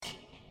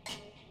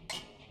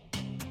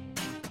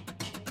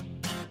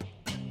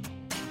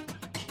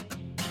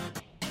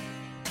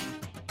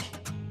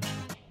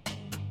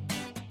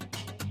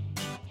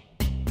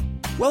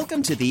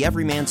Welcome to the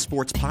Everyman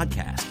Sports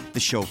Podcast, the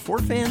show for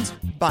fans,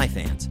 by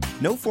fans.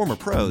 No former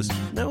pros,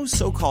 no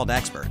so-called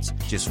experts,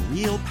 just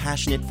real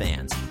passionate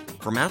fans.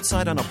 From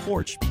outside on a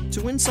porch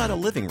to inside a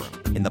living room,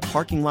 in the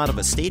parking lot of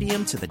a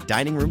stadium to the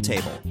dining room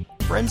table,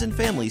 friends and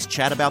families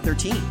chat about their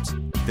teams,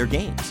 their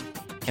games,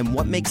 and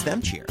what makes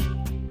them cheer.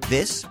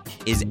 This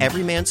is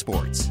Everyman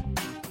Sports.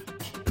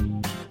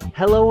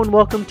 Hello and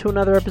welcome to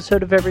another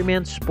episode of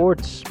Everyman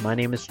Sports. My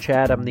name is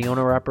Chad. I'm the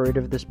owner-operator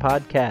of this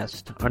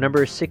podcast. Our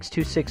number is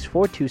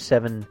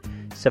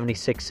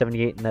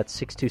 626-427-7678, and that's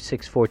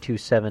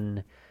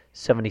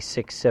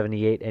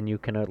 626-427-7678. And you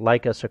can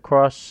like us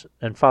across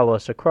and follow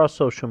us across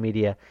social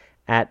media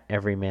at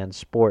Everyman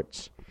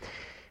Sports.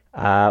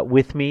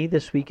 With me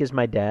this week is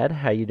my dad.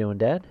 How you doing,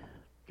 Dad?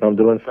 I'm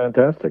doing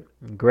fantastic.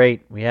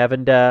 Great.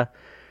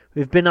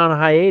 We've been on a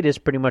hiatus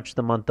pretty much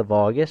the month of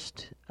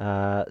August,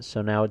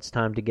 so now it's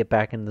time to get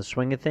back into the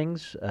swing of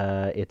things.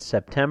 It's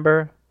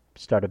September,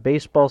 start of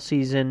baseball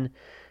season,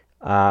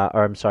 start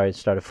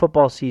of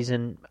football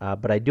season,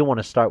 but I do want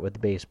to start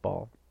with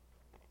baseball,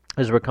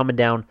 as we're coming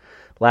down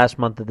last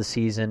month of the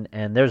season,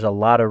 and there's a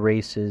lot of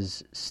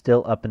races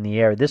still up in the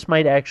air. This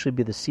might actually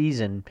be the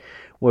season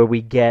where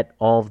we get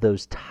all of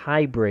those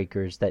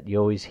tiebreakers that you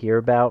always hear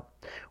about,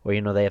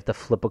 where, they have to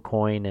flip a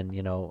coin and,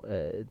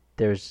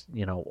 there's,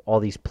 all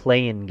these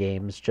play-in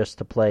games just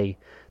to play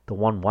the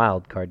one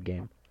wild card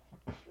game.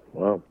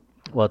 Wow.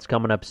 Well, it's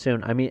coming up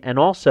soon. And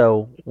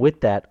also with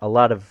that, a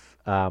lot of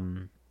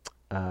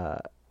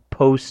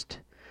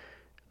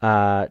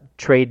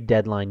post-trade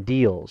deadline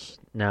deals.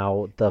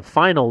 Now, the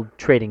final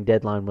trading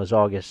deadline was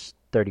August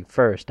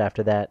 31st.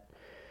 After that,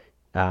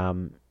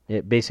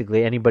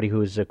 basically anybody who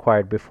was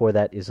acquired before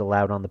that is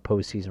allowed on the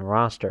postseason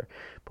roster.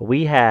 But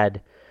we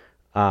had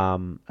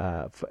two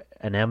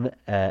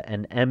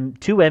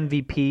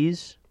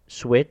MVPs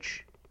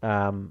switch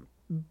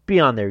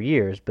beyond their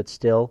years, but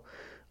still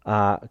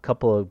a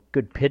couple of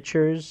good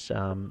pitchers,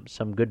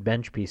 some good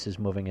bench pieces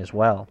moving as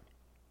well.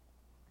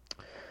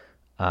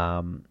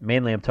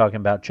 Mainly I'm talking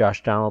about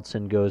Josh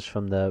Donaldson goes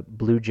from the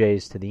Blue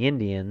Jays to the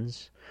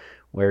Indians,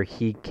 where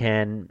he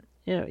can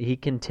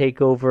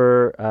take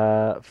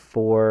over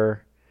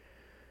for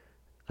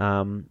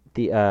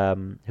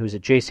who's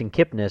it, Jason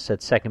Kipnis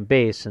at second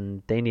base,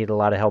 and they need a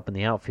lot of help in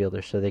the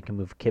outfielder, so they can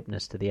move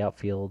Kipnis to the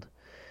outfield.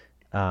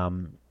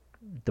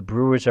 The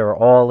Brewers are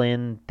all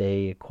in.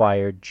 They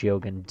acquired Gio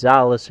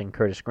Gonzalez and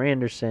Curtis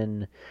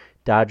Granderson.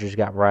 Dodgers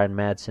got Ryan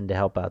Madsen to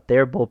help out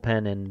their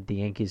bullpen, and the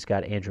Yankees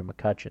got Andrew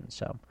McCutchen.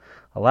 So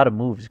a lot of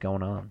moves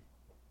going on.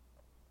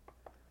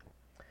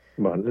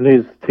 Well,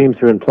 these teams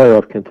are in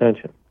playoff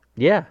contention.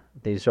 Yeah,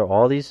 the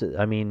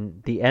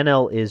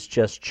NL is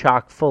just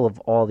chock full of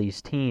all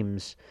these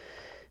teams.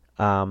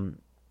 The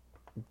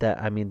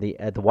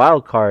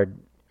wild card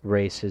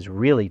race is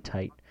really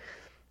tight.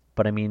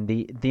 But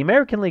the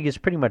American League is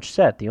pretty much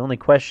set. The only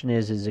question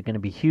is it going to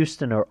be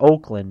Houston or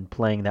Oakland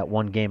playing that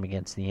one game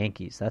against the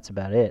Yankees? That's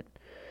about it.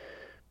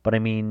 But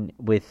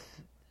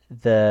with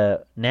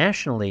the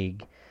National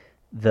League,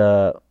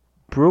 the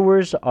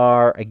Brewers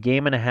are a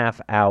game and a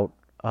half out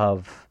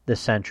of the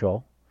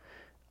Central.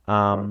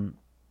 What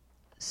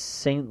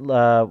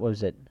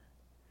was it?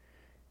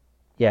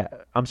 Yeah,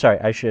 I'm sorry.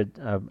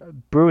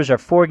 Brewers are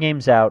 4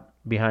 games out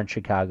behind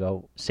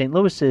Chicago. St.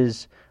 Louis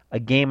is a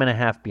game and a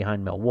half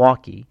behind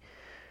Milwaukee.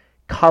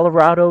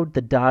 Colorado,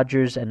 the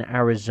Dodgers, and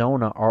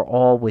Arizona are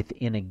all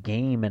within a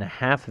game and a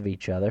half of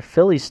each other.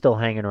 Philly's still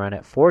hanging around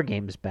at 4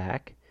 games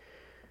back.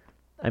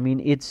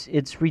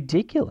 It's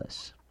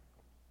ridiculous.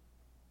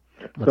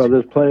 So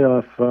this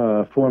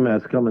playoff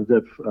format's coming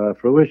to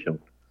fruition.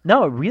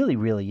 No, it really,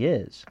 really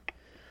is.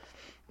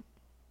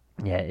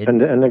 Yeah, and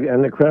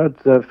the crowd,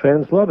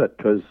 fans love it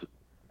because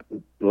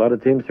a lot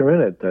of teams are in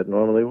it that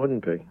normally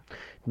wouldn't be.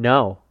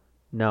 No,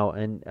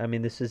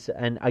 and this is,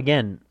 and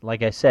again,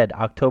 like I said,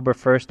 October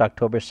 1st,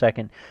 October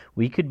 2nd,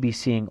 we could be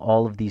seeing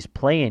all of these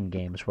play-in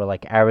games where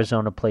like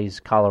Arizona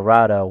plays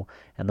Colorado,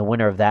 and the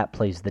winner of that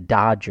plays the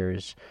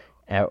Dodgers,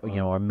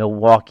 or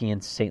Milwaukee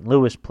and St.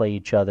 Louis play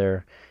each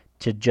other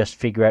to just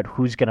figure out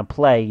who's going to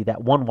play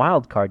that one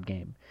wild card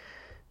game.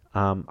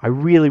 I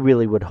really,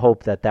 really would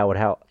hope that would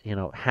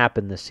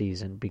happen this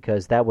season,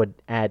 because that would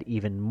add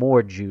even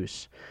more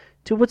juice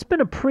to what's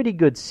been a pretty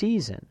good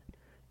season.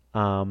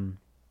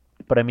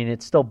 But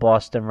it's still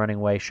Boston running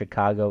away.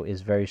 Chicago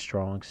is very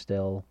strong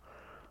still.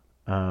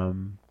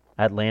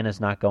 Atlanta's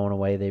not going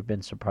away. They've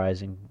been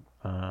surprising.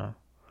 The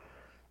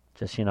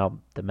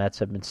Mets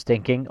have been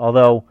stinking.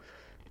 Although,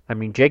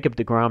 Jacob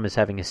deGrom is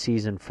having a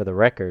season for the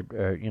record,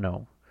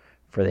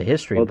 for the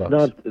history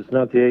books. It's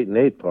not the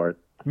 8-8 part.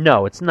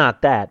 No, it's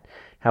not that.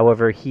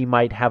 However, he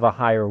might have a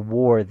higher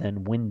WAR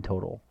than win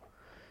total.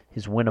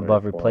 His win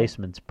above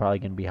replacement's probably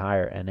going to be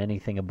higher, and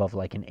anything above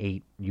like an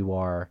 8, you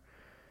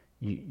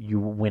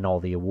win all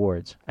the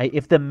awards.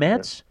 If the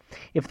Mets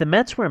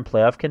were in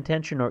playoff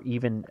contention or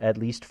even at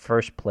least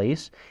first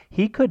place,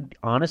 he could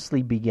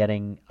honestly be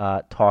getting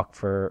talk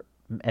for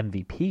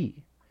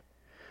MVP.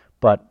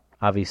 But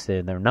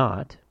obviously they're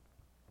not.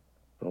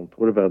 Well,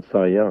 what about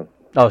Cy Young?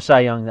 Oh, Cy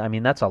Young,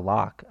 that's a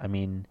lock.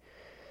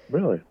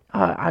 Really?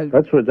 I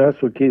That's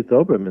what Keith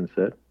Olbermann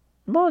said.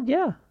 Well,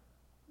 yeah.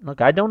 Look,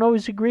 I don't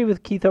always agree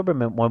with Keith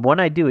Olbermann. When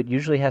I do, it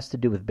usually has to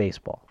do with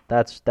baseball.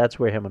 That's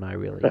where him and I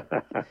really.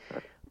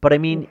 But I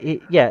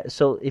mean, yeah.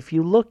 So if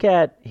you look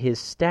at his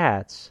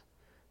stats,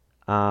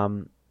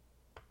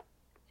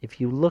 if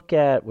you look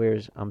at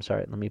I'm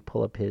sorry, let me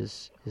pull up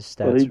his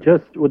stats.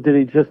 Well, did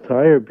he just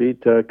tie or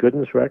beat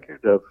Gooden's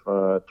record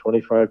of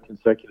 25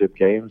 consecutive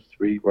games,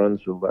 3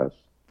 runs or less?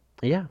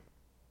 Yeah,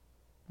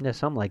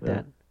 something like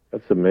that.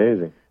 That's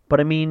amazing. But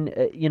I mean,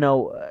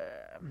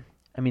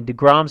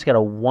 DeGrom's got a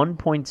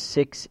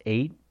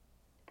 1.68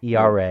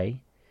 ERA.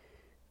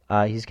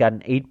 He's got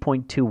an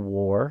 8.2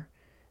 WAR.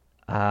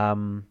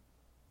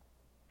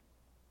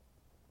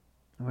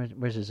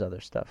 Where's his other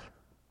stuff?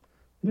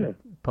 Yeah.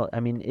 I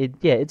mean,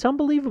 it's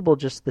unbelievable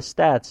just the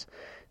stats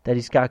that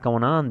he's got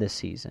going on this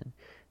season.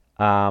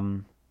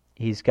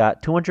 He's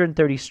got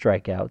 230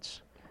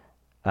 strikeouts.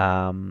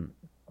 I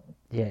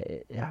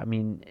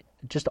mean,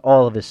 just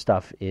all of his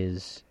stuff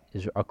is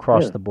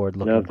across the board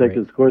looking great. Now, if they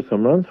can score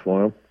some runs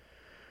for him.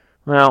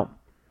 Well,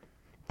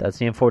 that's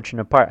the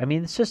unfortunate part. I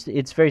mean,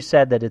 it's very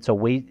sad that it's a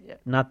waste.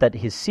 Not that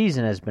his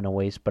season has been a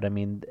waste, but I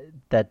mean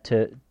that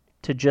to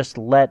just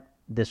let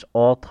this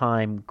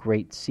all-time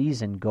great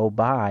season go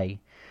by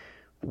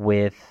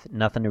with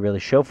nothing to really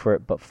show for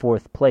it but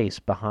 4th place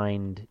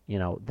behind,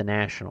 the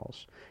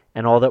Nationals.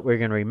 And all that we're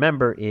going to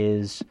remember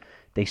is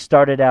they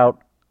started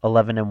out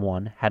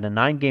 11-1, had a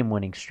 9-game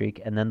winning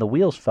streak, and then the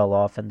wheels fell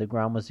off, and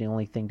DeGrom was the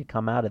only thing to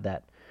come out of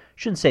that.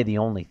 Shouldn't say the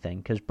only thing,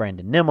 because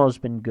Brandon Nimmo's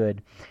been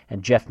good,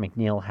 and Jeff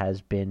McNeil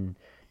has been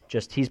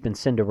he's been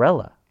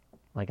Cinderella.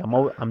 Like,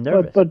 I'm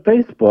nervous. But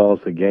baseball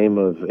is a game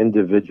of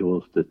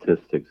individual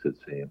statistics, it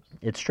seems.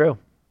 It's true,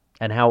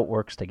 and how it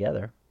works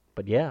together.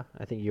 But yeah,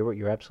 I think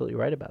you're absolutely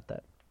right about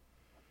that.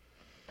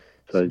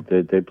 So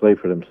they play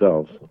for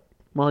themselves.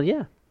 Well,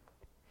 yeah.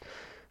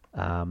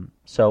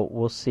 So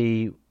we'll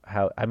see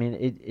how. I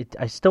mean,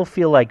 I still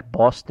feel like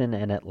Boston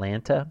and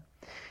Atlanta,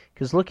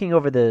 because looking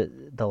over the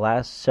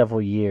last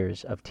several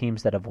years of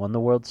teams that have won the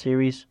World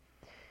Series,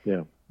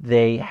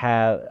 they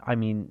have. I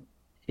mean,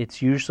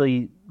 it's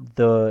usually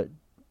the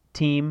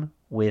team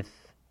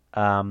with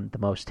the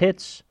most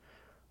hits,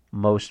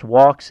 most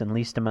walks, and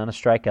least amount of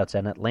strikeouts.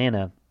 And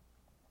Atlanta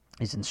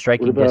is in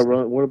striking distance.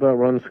 What about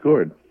runs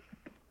scored?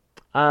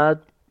 I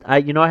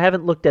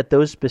haven't looked at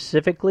those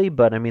specifically,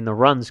 but I mean the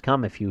runs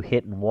come if you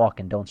hit and walk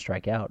and don't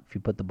strike out. If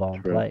you put the ball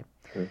in play.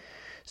 True.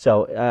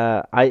 So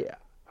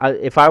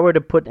if I were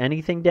to put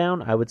anything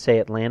down, I would say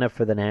Atlanta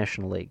for the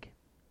National League.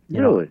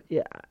 Really?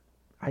 Yeah.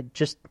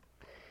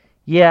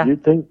 You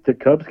think the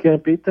Cubs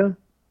can't beat them?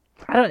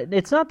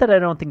 It's not that I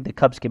don't think the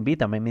Cubs can beat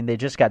them. I mean, they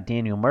just got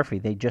Daniel Murphy.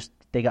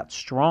 They got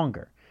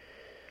stronger.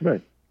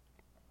 Right.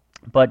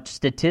 But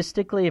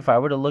statistically, if I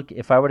were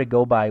to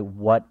go by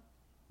what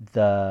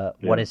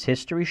his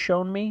history's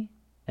shown me,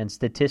 and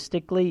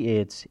statistically,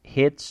 it's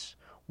hits,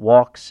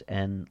 walks,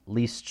 and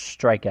least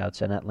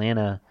strikeouts. And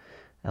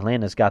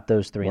Atlanta's got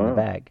those 3 in the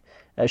bag.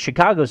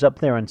 Chicago's up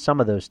there on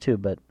some of those too,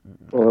 but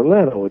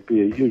Atlanta would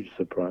be a huge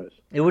surprise.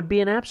 It would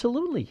be an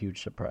absolutely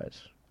huge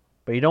surprise.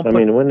 But you don't. I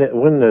mean, when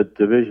the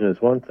division is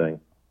one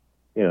thing,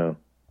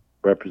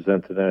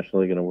 represent the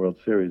National League in a World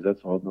Series,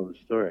 that's a whole other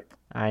story.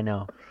 I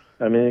know.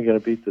 I mean, they're going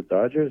to beat the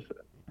Dodgers.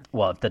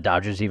 Well, if the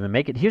Dodgers even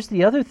make it. Here's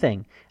the other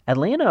thing.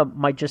 Atlanta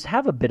might just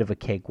have a bit of a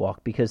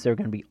cakewalk because there are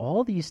going to be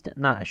all these,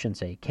 I shouldn't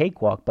say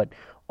cakewalk, but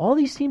all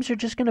these teams are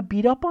just going to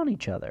beat up on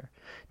each other.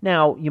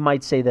 Now, you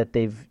might say that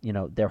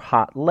they're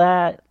hot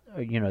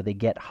they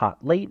get hot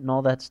late and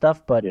all that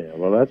stuff, but yeah,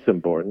 well, that's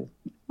important.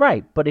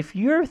 Right, but if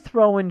you're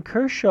throwing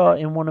Kershaw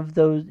in one of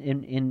those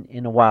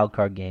in a wild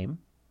card game,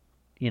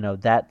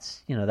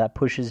 that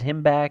pushes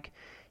him back.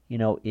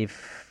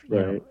 If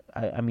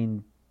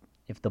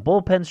if the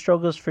bullpen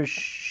struggles for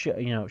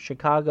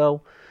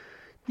Chicago,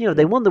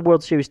 they won the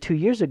World Series 2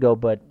 years ago,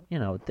 but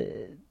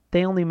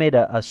they only made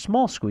a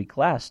small squeak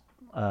last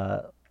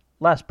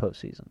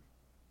postseason.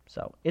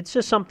 So it's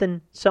just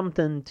something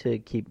to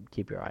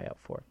keep your eye out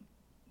for.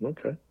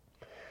 Okay.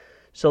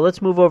 So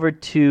let's move over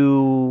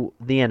to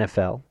the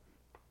NFL,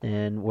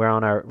 and we're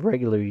on our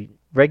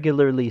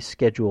regularly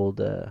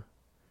scheduled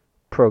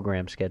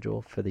program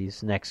schedule for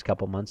these next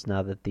couple months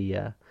now that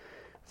the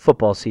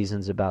football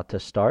season's about to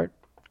start.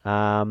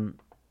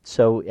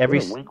 So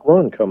week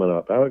 1 coming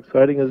up. How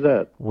exciting is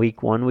that?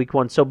 Week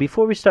one. So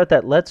before we start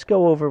that, let's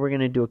go over. We're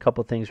going to do a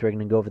couple things. We're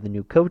going to go over the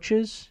new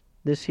coaches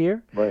this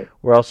year. Right.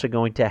 We're also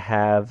going to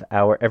have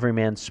our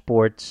Everyman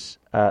Sports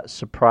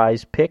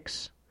surprise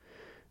picks.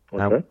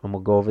 Okay. And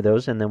we'll go over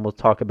those, and then we'll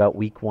talk about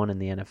Week 1 in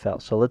the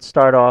NFL. So let's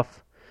start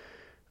off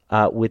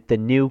with the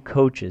new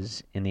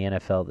coaches in the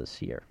NFL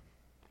this year.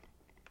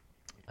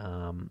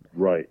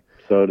 Right.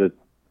 So the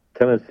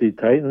Tennessee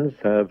Titans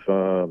have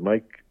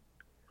Mike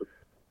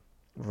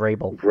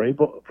Vrabel,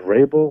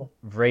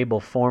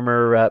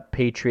 former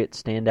Patriot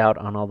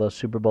standout on all those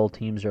Super Bowl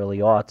teams early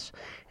aughts,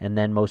 and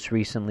then most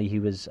recently he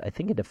was, I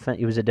think,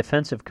 he was a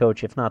defensive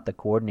coach, if not the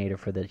coordinator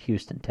for the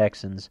Houston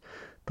Texans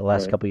the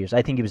last couple of years.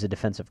 I think he was a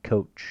defensive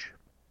coach.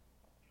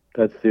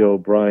 That's the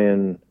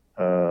O'Brien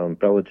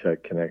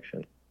Belichick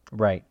connection.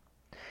 Right.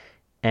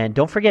 And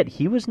don't forget,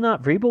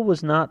 Vrabel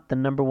was not the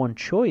number one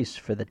choice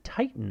for the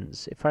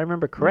Titans, if I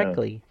remember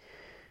correctly. No.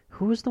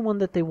 Who was the one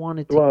that they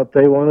wanted to? Well,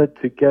 they wanted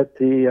to get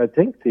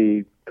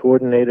the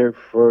coordinator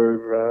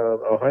for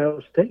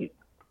Ohio State.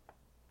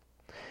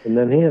 And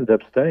then he ended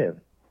up staying.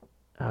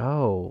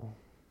 Oh.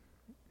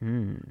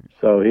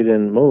 So he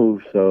didn't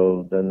move,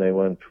 so then they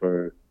went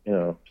for,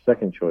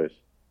 second choice.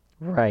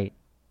 Right.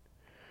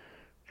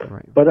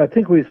 But I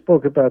think we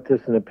spoke about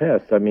this in the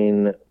past. I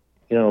mean,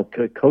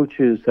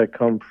 coaches that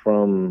come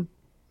from,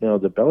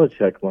 the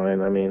Belichick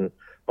line, I mean,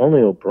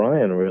 only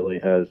O'Brien really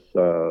has,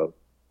 a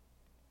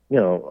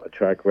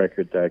track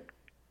record that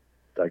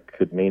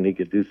could mean he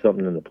could do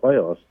something in the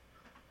playoffs.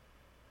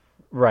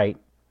 Right.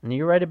 And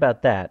you're right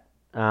about that.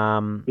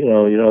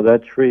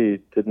 That tree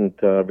didn't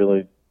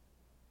really,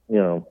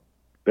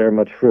 bear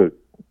much fruit.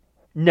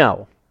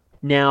 No.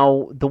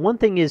 Now, the one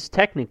thing is,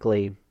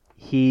 technically,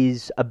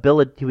 he's a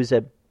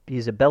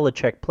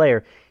Belichick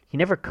player. He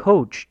never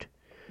coached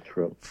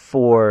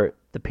for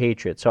the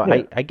Patriots. So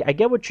yeah. I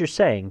get what you're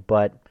saying,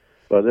 but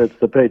it's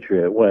the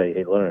Patriot way.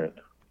 He learned.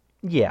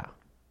 Yeah.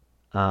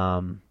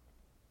 Yeah.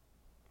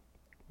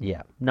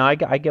 No, I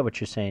get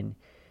what you're saying.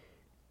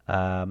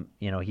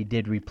 He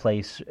did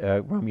replace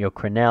Romeo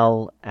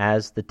Crennel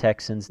as the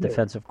Texans'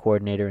 defensive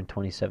coordinator in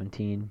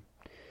 2017.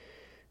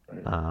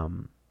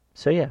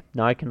 So yeah,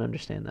 no, I can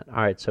understand that.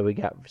 All right, so we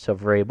got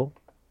Vrabel,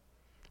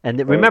 and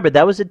remember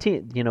that was a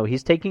team.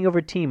 He's taking over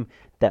a team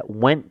that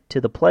went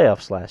to the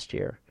playoffs last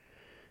year.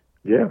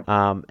 Yeah.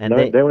 And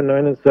they were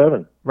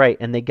 9-7. Right,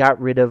 and they got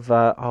rid of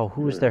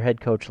who was their head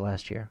coach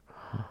last year?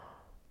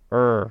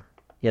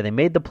 Yeah, they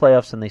made the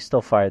playoffs and they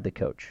still fired the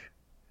coach.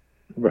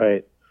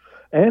 Right.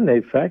 And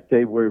in fact,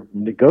 they were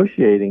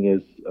negotiating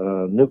his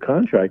new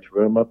contract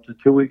for him up to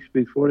 2 weeks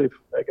before they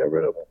got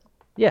rid of him.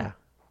 Yeah.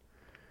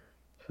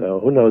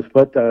 So who knows?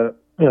 But the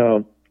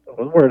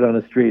word on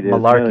the street is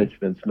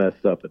management's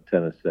messed up at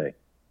Tennessee.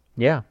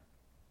 Yeah.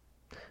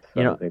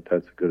 So I think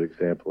that's a good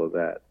example of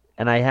that.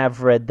 And I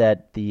have read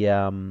that the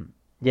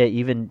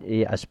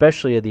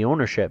especially the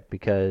ownership,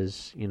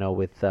 because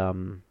with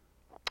Bud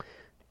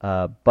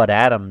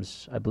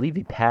Adams, I believe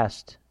he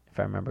passed, if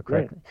I remember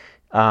correctly.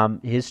 Right.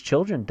 His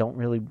children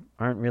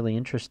aren't really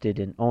interested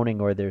in owning,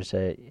 or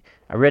I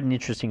read an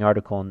interesting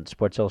article in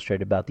Sports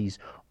Illustrated about these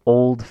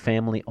old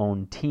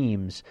family-owned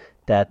teams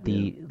that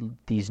the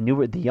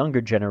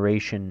younger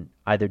generation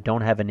either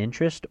don't have an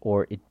interest,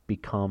 or it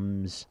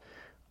becomes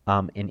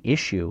an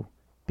issue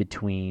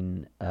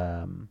between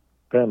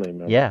family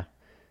members. Yeah.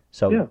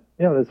 So yeah,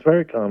 that's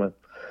very common.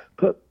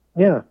 But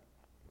yeah.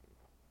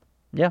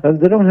 And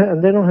they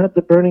don't have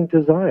the burning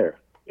desire.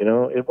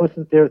 It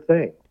wasn't their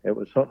thing. It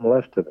was something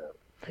left to them.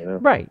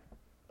 Right.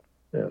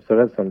 Yeah, so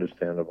that's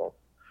understandable.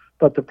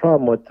 But the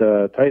problem with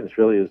Titans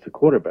really is the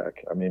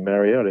quarterback. I mean,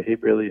 Mariota, he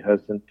really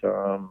hasn't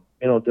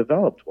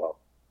developed well.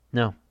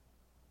 No.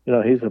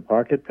 He's a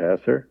pocket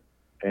passer,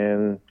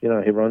 and he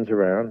runs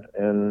around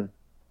and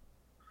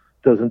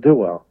doesn't do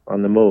well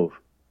on the move.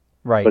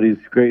 Right. But he's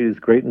great. He's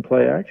great in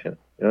play action.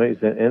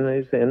 He's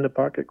in the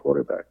pocket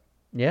quarterback.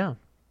 Yeah.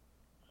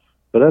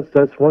 But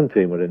that's one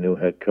team with a new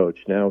head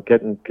coach. Now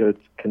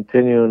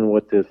continuing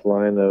with this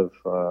line of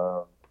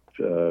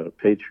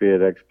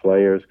Patriot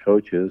ex-players,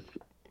 coaches,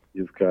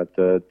 you've got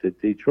the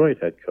Detroit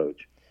head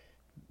coach,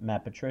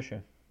 Matt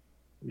Patricia.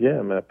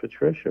 Yeah, Matt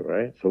Patricia,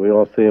 right? So we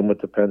all see him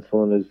with the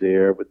pencil in his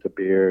ear, with the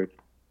beard,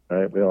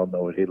 right? We all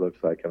know what he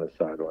looks like on the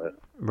sideline.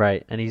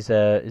 Right, and he's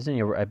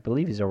I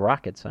believe he's a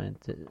rocket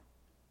scientist.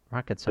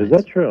 Is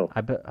that true?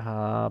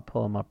 I'll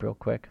pull him up real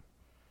quick.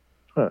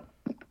 Huh.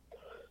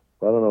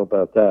 Well, I don't know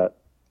about that.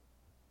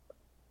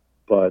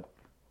 But,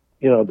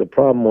 the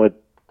problem with,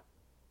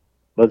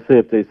 let's say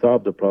if they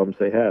solve the problems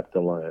they have, the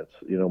Lions,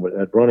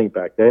 at running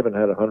back, they haven't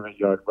had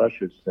 100-yard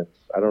rushers since,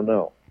 I don't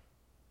know,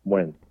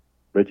 when?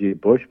 Reggie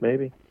Bush,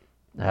 maybe?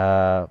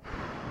 Yeah,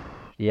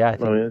 I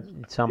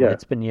think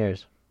it's been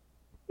years.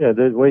 Yeah,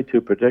 they're way too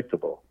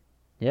predictable.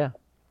 Yeah.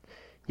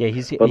 Yeah,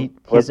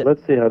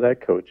 let's see how that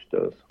coach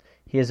does.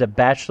 He has a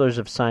bachelor's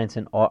of science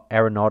in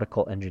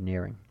aeronautical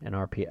engineering at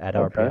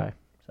RPI.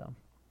 So.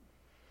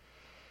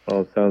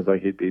 Well, it sounds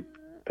like he'd be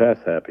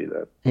pass happy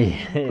then.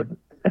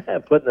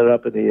 Putting it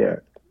up in the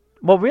air.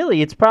 Well,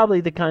 really, it's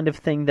probably the kind of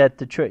thing that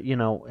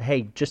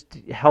hey, just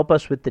help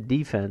us with the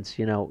defense.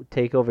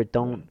 Take over.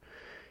 Don't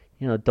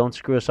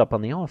screw us up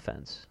on the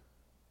offense.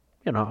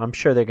 I'm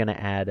sure they're going to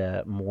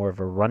add more of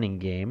a running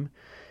game.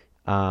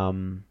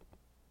 And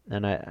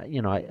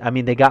I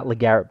mean, they got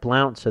LeGarrette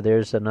Blount, so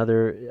there's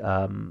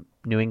another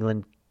New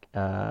England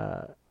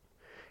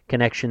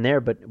connection there.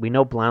 But we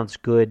know Blount's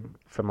good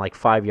from like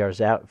 5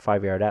 yards out of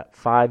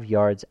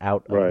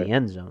the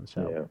end zone.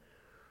 So, yeah.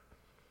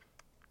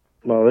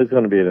 Well, there's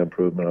going to be an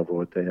improvement over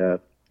what they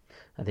had.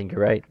 I think you're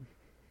right.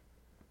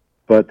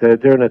 But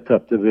they're in a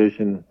tough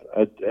division.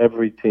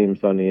 Every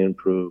team's on the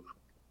improve,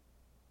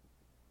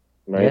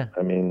 right? Yeah.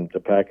 I mean, the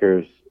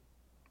Packers,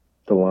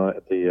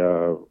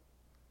 the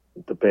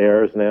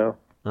Bears now,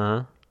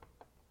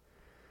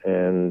 and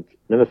and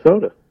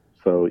Minnesota.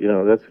 So,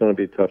 that's going to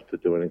be tough to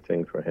do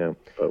anything for him,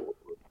 but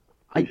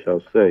we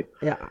shall see.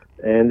 Yeah.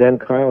 And then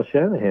Kyle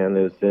Shanahan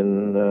is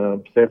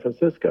in San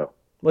Francisco.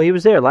 Well, he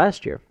was there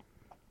last year.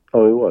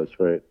 Oh, he was,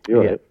 right.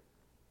 You're right.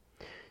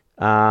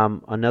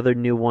 Another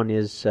new one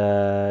is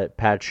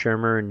Pat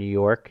Shurmur in New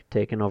York,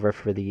 taking over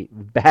for the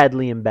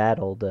badly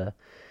embattled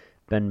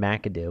Ben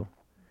McAdoo.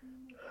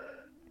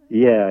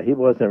 Yeah, he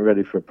wasn't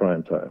ready for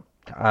prime time.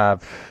 I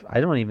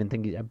don't even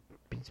think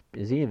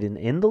is he even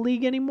in the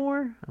league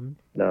anymore?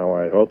 No,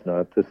 I hope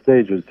not. The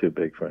stage was too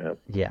big for him.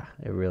 Yeah,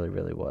 it really,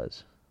 really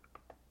was.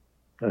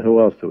 And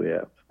who else do we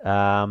have?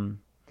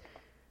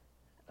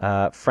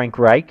 Frank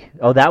Reich.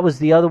 Oh, that was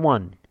the other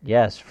one.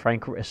 Yes,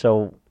 Frank.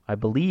 So I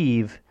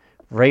believe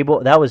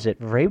Vrabel. That was it.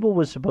 Vrabel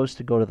was supposed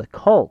to go to the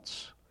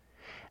Colts,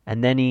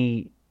 and then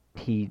he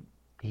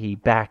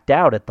backed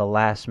out at the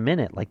last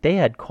minute. Like, they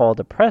had called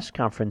a press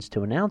conference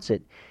to announce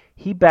it.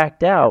 He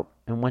backed out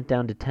and went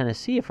down to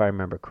Tennessee, if I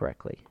remember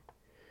correctly.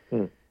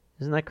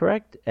 Isn't that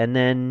correct? And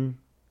then,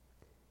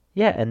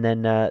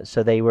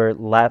 so they were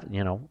left.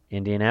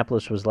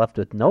 Indianapolis was left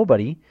with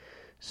nobody.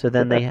 So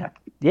then they,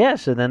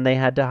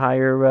 had to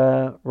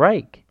hire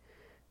Reich,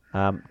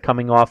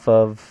 coming off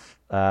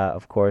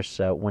of course,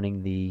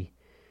 winning the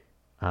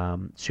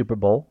Super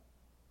Bowl.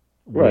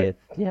 Right.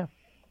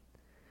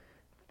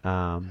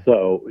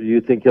 So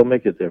you think he'll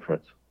make a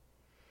difference?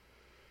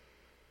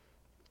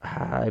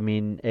 I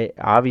mean,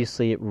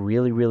 obviously, it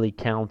really, really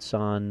counts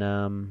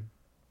on.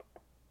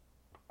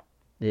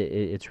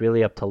 It's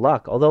really up to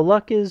Luck. Although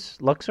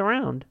Luck's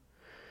around.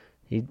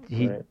 He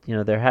right.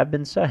 There have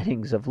been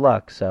sightings of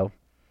Luck, so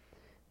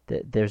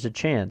there's a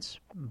chance.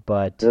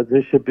 But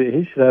he should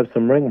have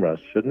some ring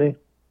rust, shouldn't he?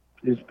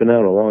 He's been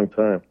out a long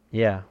time.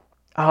 Yeah.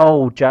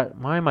 Oh,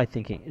 why am I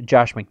thinking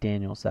Josh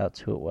McDaniels? That's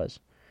who it was.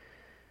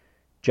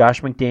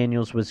 Josh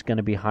McDaniels was going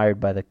to be hired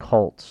by the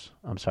Colts.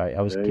 I'm sorry,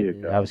 I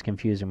was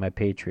confusing my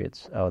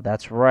Patriots. Oh,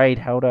 that's right.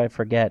 How did I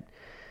forget?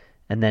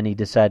 And then he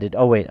decided,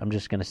 oh wait, I'm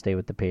just going to stay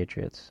with the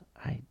Patriots.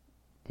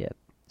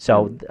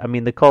 So I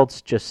mean, the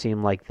Colts just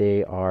seem like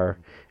they are,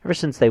 ever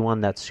since they won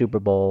that Super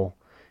Bowl,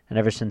 and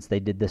ever since they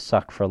did the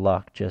suck for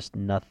Luck, just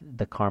nothing.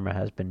 The karma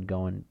has been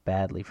going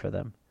badly for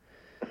them.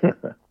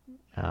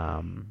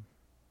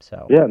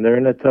 So yeah, and they're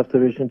in a tough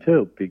division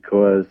too,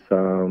 because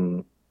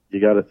you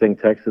got to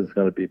think Texas is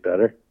going to be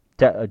better.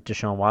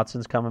 Deshaun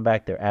Watson's coming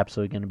back; they're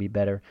absolutely going to be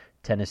better.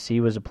 Tennessee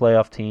was a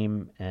playoff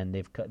team, and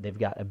they've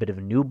got a bit of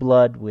a new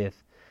blood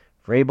with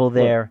Vrabel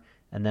there,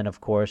 and then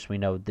of course we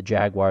know the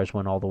Jaguars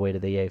went all the way to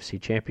the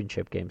AFC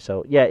Championship game.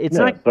 So yeah,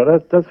 not.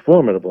 So that's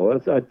formidable.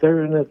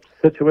 They're in a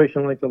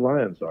situation like the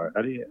Lions are.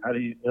 How do you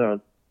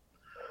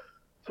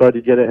it's hard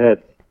to get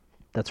ahead.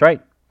 That's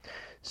right.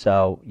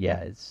 So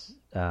yeah, it's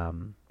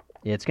going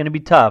to be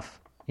tough.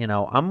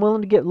 I'm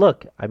willing to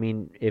look. I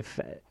mean, if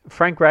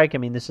Frank Reich,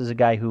 this is a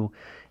guy who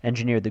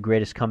engineered the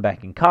greatest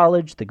comeback in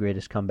college, the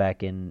greatest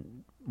comeback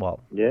in, what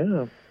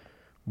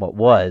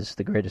was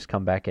the greatest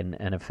comeback in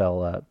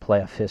NFL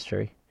playoff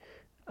history.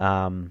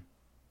 So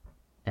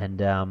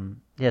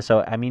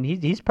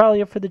he's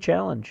probably up for the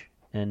challenge.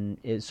 And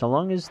so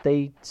long as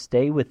they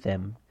stay with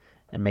him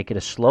and make it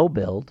a slow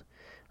build,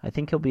 I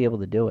think he'll be able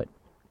to do it.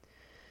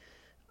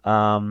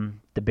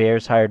 The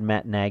Bears hired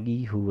Matt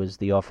Nagy, who was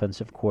the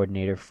offensive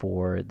coordinator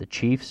for the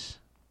Chiefs,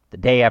 the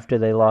day after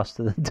they lost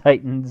to the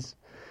Titans.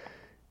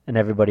 And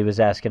everybody was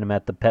asking him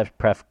at the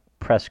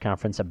press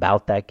conference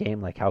about that game,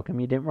 like, how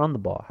come you didn't run the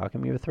ball? How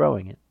come you were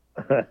throwing it?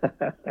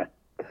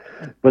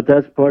 But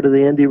that's part of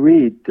the Andy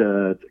Reid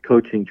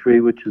coaching tree,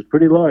 which is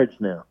pretty large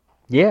now.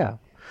 Yeah.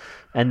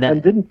 And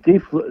didn't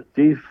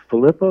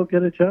DeFilippo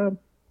get a job?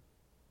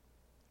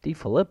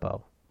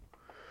 DeFilippo?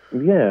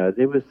 Yeah,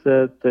 it was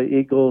the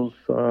Eagles'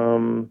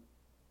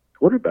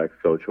 quarterbacks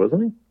coach,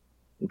 wasn't he?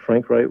 And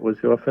Frank Reich was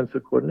the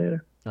offensive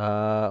coordinator.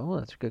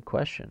 That's a good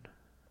question.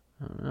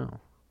 I don't know.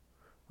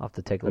 I'll have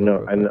to take a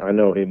look. I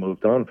know he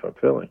moved on from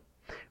Philly.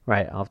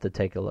 Right, I'll have to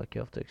take a look.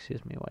 You'll have to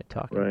excuse me while I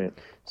talk. Right.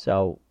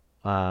 So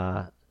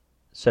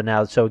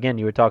again,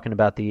 you were talking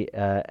about the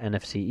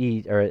NFC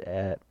East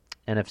or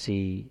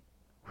NFC.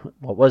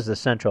 What was the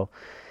Central?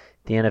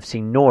 The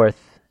NFC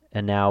North,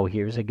 and now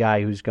here's a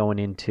guy who's going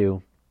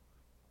into.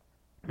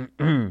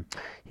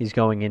 He's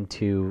going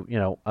into,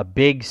 a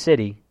big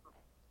city,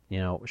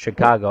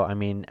 Chicago.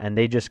 And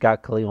they just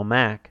got Khalil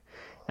Mack,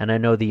 and I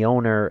know the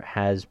owner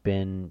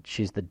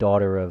she's the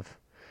daughter of,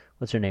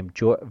 what's her name,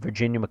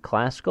 Virginia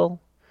McCaskill.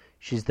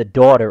 She's the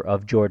daughter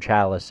of George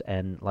Halas,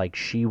 and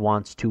she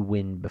wants to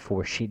win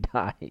before she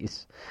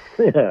dies.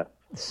 Yeah.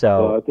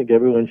 So I think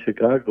everyone in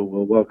Chicago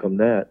will welcome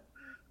that.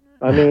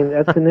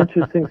 That's an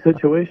interesting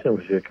situation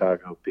with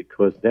Chicago,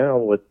 because now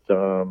with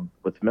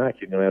Mack,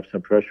 you're going to have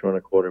some pressure on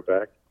a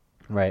quarterback.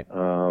 Right.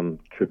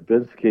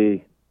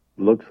 Trubisky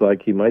looks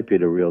like he might be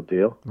the real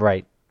deal.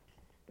 Right.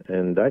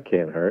 And that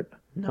can't hurt.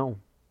 No.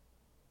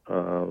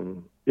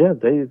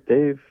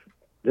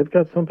 They've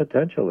got some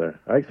potential there.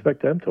 I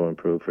expect them to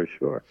improve for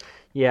sure.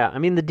 Yeah,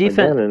 the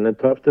defense in a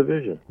tough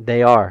division.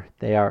 They are.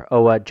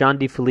 Oh, John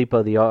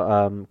DeFilippo, the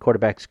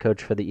quarterbacks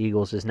coach for the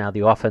Eagles, is now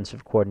the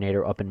offensive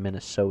coordinator up in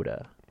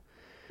Minnesota.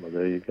 Well,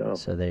 there you go.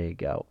 So there you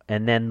go.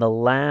 And then the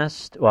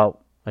last,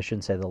 well, I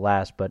shouldn't say the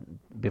last, but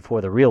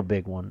before the real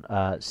big one,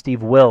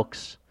 Steve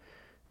Wilks,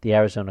 the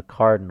Arizona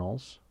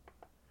Cardinals.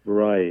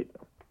 Right.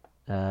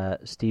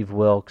 Steve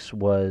Wilks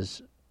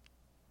was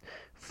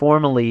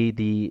formerly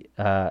the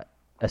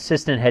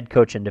assistant head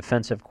coach and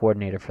defensive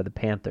coordinator for the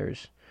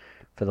Panthers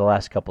for the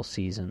last couple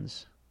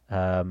seasons.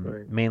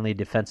 Right. Mainly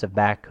defensive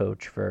back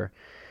coach for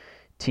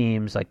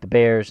teams like the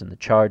Bears and the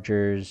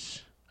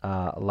Chargers.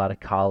 A lot of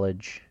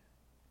college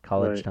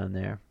right. time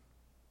there.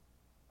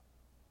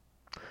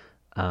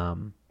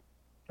 And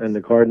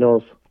the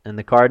Cardinals? And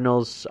the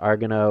Cardinals are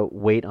going to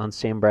wait on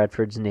Sam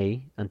Bradford's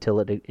knee until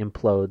it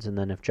implodes, and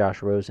then if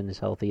Josh Rosen is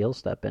healthy, he'll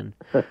step in.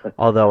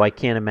 Although I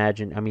can't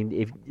imagine. I mean,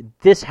 if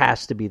this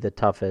has to be the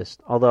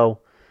toughest. Although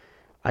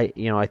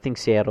I think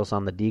Seattle's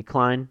on the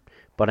decline,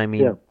 but I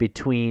mean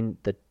between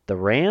the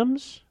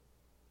Rams,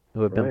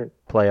 who have been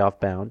playoff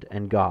bound,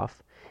 and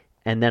Goff,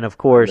 and then of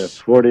course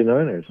the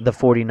 49ers. The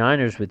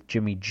 49ers with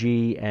Jimmy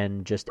G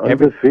and just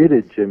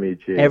undefeated Jimmy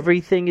G.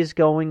 Everything is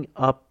going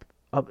up.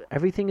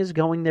 Everything is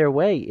going their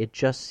way. It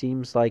just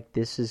seems like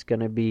this is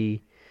going to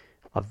be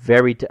a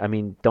very...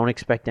 don't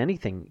expect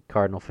anything,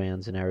 Cardinal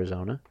fans in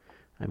Arizona.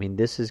 I mean,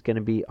 this is going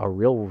to be a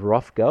real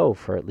rough go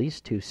for at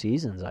least 2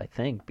 seasons, I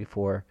think,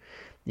 before...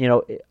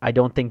 I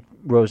don't think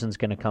Rosen's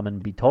going to come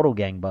and be total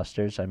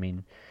gangbusters. I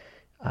mean,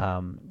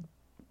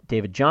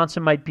 David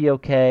Johnson might be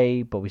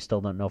okay, but we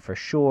still don't know for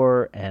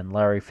sure. And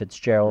Larry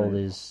Fitzgerald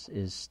is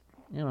he's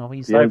the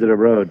end of the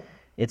road.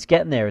 It's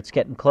getting there. It's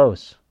getting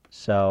close.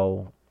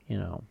 So,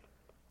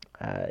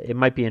 it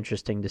might be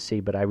interesting to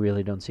see, but I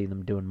really don't see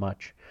them doing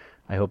much.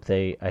 I hope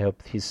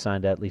he's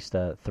signed at least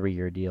a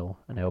 3-year deal,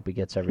 and I hope he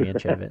gets every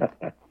inch of it.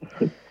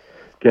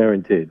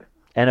 Guaranteed.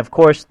 And of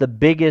course, the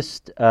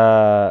biggest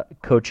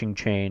coaching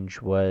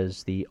change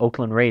was the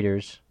Oakland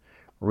Raiders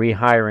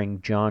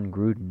rehiring John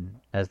Gruden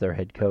as their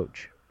head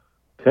coach.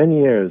 10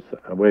 years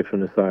away from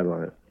the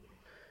sideline.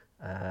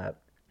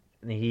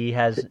 He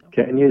has.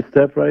 Can you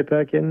step right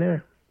back in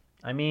there?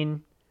 I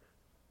mean,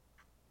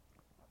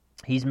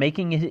 he's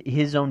making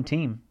his own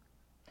team.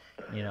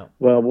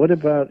 Well, what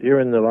about you're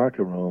in the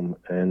locker room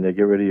and they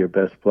get rid of your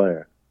best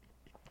player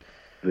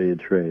via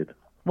trade?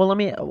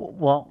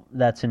 Well,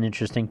 that's an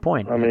interesting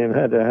point. I mean,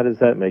 how does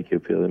that make you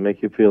feel? It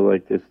make you feel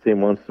like this team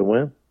wants to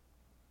win?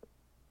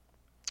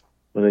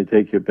 When they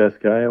take your best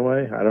guy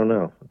away? I don't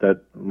know.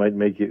 That might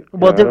make you...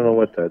 I don't know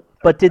what that...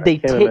 But did they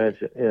take... I can't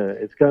imagine. Yeah,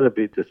 it's got to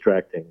be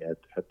distracting at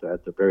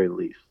the very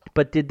least.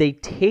 But did they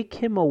take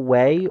him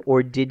away,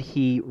 or did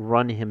he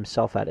run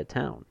himself out of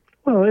town?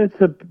 Well, it's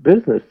a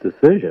business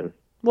decision.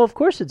 Well, of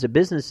course it's a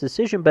business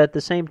decision, but at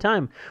the same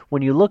time,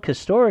 when you look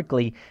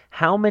historically,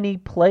 how many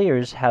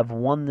players have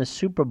won the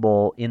Super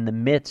Bowl in the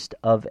midst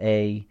of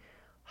a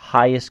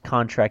highest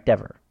contract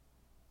ever?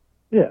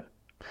 Yeah.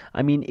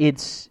 I mean,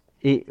 it's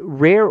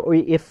rare, or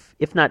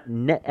if not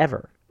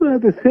ever. Well,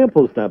 the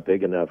sample's not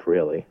big enough,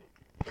 really.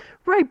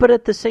 Right, but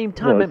at the same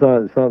time... it's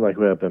not like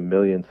we have a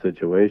million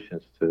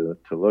situations to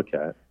look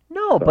at.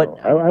 No, so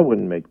but I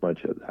wouldn't make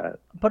much of that.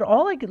 But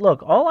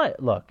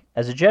look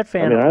as a Jet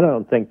fan. I mean, I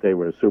don't think they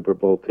were a Super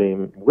Bowl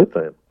team with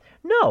him.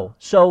 No,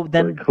 so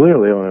then they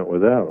clearly aren't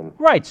without him.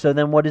 Right. So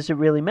then, what does it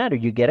really matter?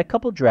 You get a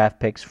couple draft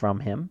picks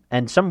from him,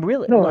 and some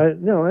really. No,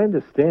 I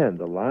understand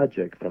the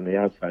logic from the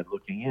outside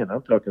looking in.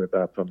 I'm talking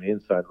about from the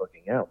inside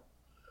looking out.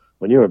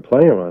 When you're a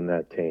player on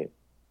that team.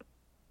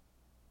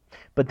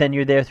 But then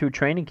you're there through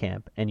training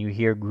camp, and you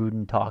hear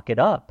Gruden talk it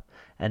up,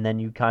 and then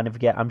you kind of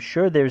get. I'm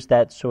sure there's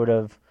that sort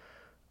of.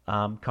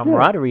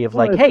 Camaraderie of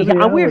hey,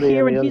 we're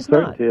here and he's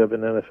not. The uncertainty of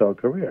an NFL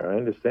career, I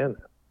understand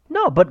that.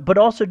 No, but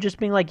also just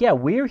being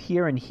we're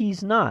here and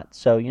he's not.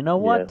 So you know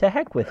what? To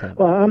heck with him.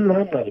 Well, I'm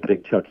not a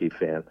big Chucky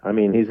fan. I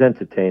mean, he's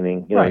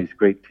entertaining. He's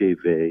great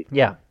TV.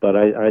 Yeah. But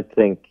I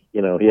think he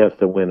has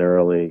to win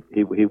early.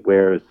 He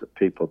wears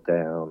people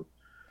down.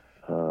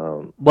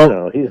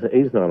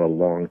 He's not a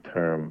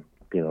long-term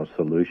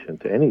solution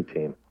to any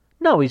team.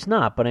 No, he's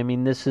not. But I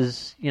mean, this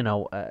is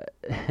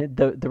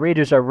the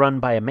Raiders are run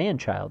by a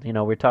man-child.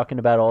 We're talking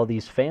about all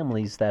these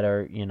families that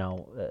are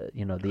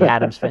the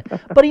Adams family.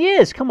 But he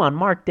is. Come on,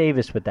 Mark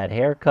Davis with that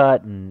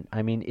haircut, and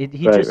I mean,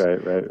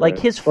 right.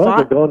 His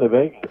father. They're going to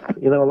Vegas.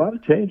 A lot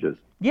of changes.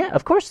 Yeah,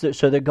 of course.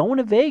 So they're going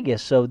to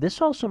Vegas. So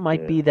this also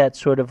might be that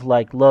sort of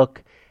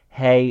look.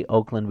 Hey,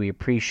 Oakland, we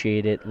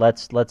appreciate it.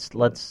 Let's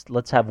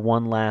have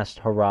one last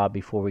hurrah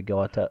before we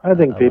go out to. I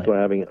think people are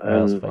having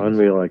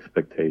unreal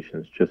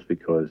expectations just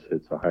because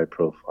it's a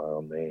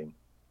high-profile name.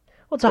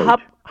 Well, it's a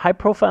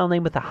high-profile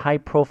name with a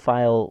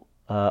high-profile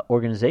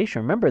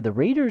organization. Remember, the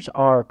Raiders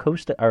are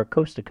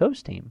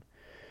coast-to-coast team.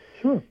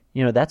 Sure.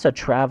 That's a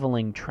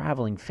traveling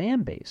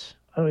fan base.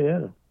 Oh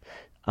yeah.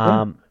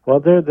 Well,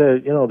 they're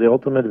the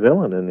ultimate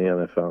villain in the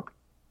NFL.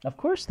 Of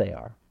course they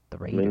are. The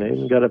Raiders. I mean, they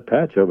even got a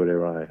patch over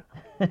their eye.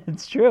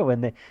 It's true,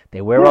 and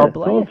they wear all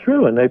black. It's all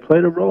true, and they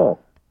played a role.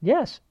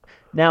 Yes.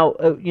 Now,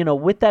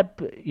 with that,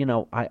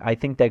 I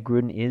think that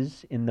Gruden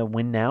is in the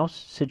win now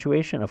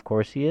situation. Of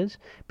course he is,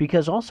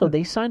 because also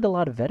they signed a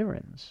lot of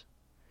veterans.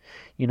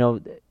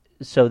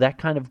 so that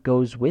kind of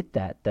goes with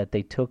that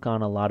they took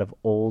on a lot of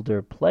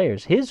older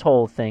players. His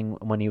whole thing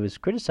when he was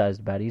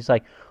criticized about it, he's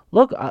like,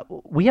 look,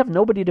 we have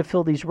nobody to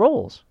fill these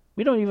roles.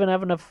 We don't even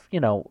have enough,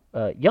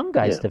 young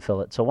guys to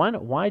fill it. So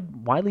why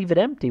leave it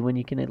empty when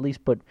you can at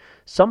least put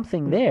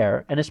something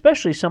there, and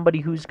especially somebody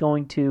who's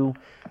going to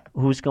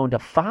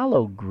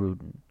follow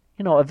Gruden.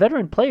 A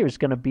veteran player is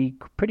going to be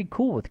pretty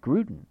cool with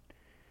Gruden.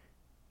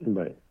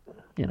 Right.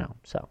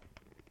 So.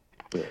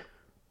 Yeah.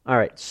 All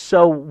right.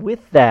 So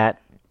with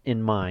that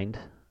in mind,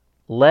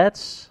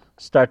 let's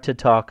start to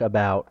talk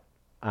about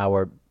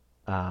our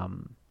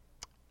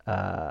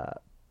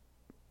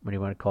what do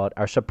you want to call it?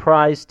 Our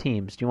surprise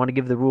teams. Do you want to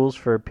give the rules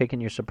for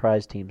picking your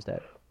surprise teams,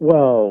 Dad?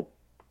 Well,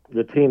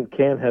 the team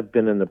can't have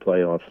been in the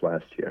playoffs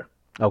last year.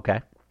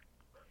 Okay.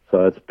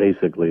 So that's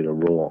basically the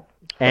rule.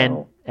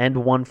 So, and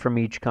one from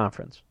each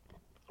conference.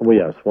 Well,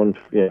 yes, one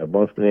from the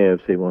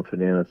AFC, one from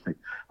the NFC.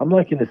 I'm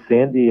liking the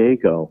San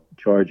Diego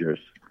Chargers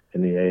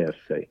in the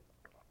AFC.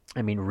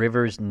 I mean,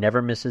 Rivers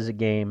never misses a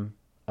game.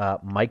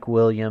 Mike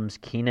Williams,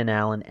 Keenan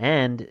Allen,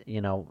 and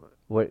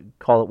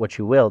call it what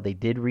you will, they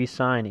did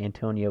re-sign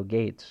Antonio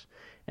Gates,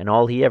 and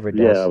all he ever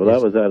does. Yeah, well,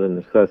 that was out of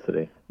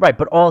necessity. Right,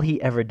 but all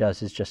he ever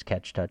does is just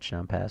catch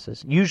touchdown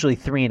passes. Usually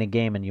 3 in a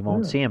game, and you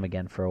won't see him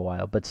again for a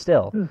while. But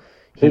still,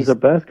 he's a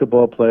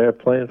basketball player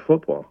playing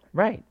football.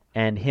 Right,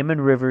 and him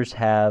and Rivers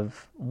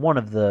have one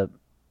of the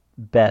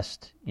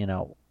best,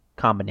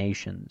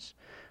 combinations.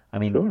 I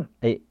mean,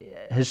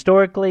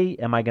 historically,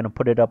 am I going to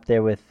put it up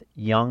there with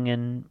Young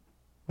and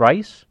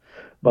Rice?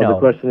 Well, no. The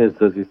question is,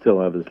 does he still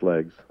have his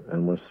legs?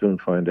 And we'll soon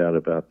find out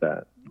about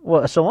that.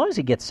 Well, so long as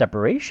he gets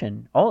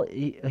separation,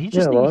 he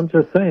just. Yeah, well, I'm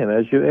just saying,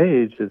 as you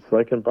age, it's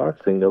like in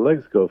boxing, the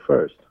legs go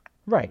first.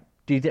 Right.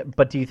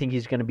 But do you think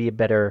he's going to be a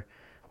better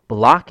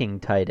blocking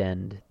tight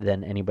end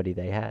than anybody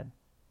they had?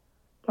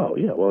 Oh,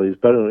 yeah. Well, he's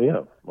better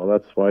than, well,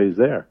 that's why he's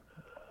there.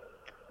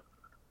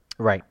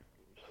 Right.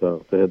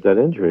 So they had that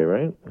injury,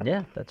 right?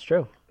 Yeah, that's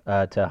true.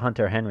 To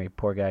Hunter Henry,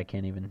 poor guy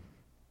can't even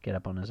get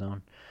up on his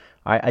own.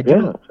 I do.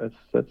 Yeah, that's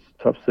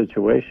a tough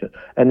situation.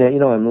 And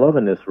I'm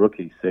loving this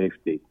rookie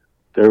safety,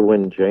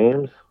 Derwin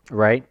James.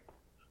 Right.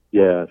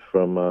 Yeah,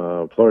 from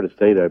Florida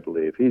State, I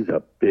believe. He's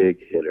a big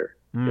hitter.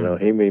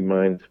 He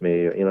reminds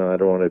me. I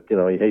don't want to.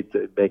 You hate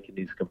to making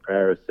these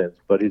comparisons,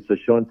 but he's a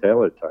Sean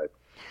Taylor type.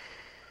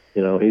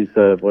 He's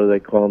what do they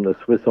call him? The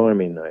Swiss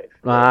Army knife.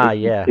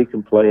 Yeah. He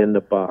can play in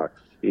the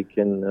box. He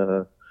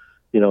can.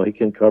 He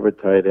can cover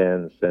tight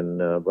ends and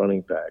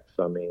running backs.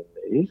 I mean,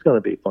 he's going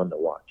to be fun to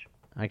watch.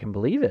 I can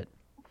believe it.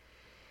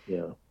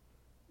 Yeah.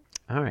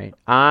 All right.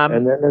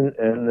 And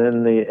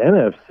then the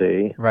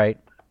NFC. Right.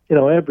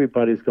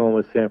 Everybody's going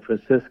with San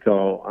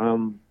Francisco.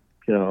 I'm,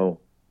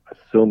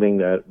 assuming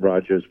that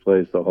Rodgers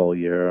plays the whole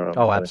year.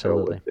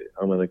 Absolutely.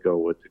 I'm going to go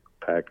with the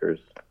Packers.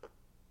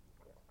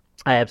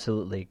 I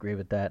absolutely agree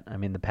with that. I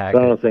mean, the Packers.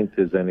 I don't think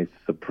there's any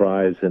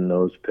surprise in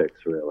those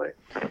picks, really.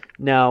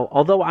 No,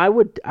 although I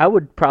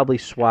would probably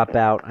swap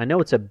out. I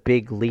know it's a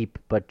big leap,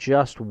 but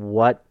just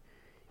what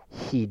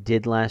he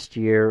did last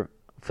year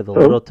for the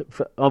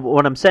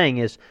what I'm saying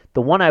is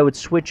the one I would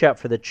switch out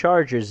for the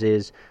Chargers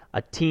is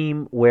a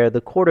team where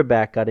the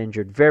quarterback got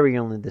injured very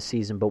early in the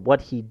season, but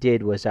what he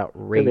did was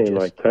outrageous. You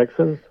mean like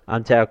Texans?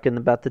 I'm talking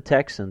about the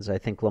Texans. I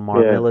think Lamar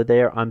Miller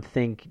there. I'm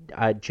thinking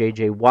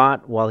J.J.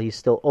 Watt, while he's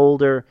still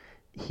older,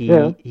 he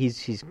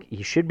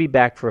should be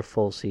back for a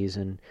full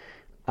season.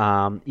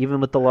 Even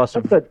with the loss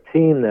of a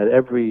team that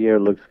every year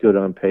looks good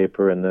on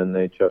paper and then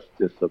they just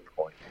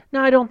disappoint.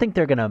 No, I don't think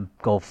they're going to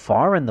go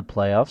far in the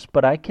playoffs,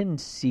 but I can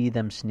see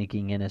them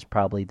sneaking in as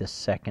probably the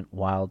second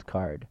wild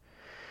card.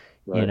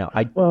 Right.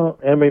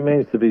 It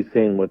remains to be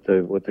seen with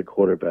the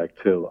quarterback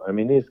too. I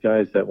mean, these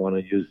guys that want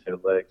to use their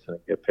legs and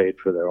get paid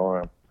for their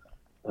arm,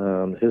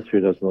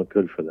 history doesn't look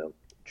good for them.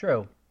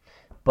 True,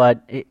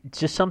 but it's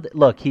just something.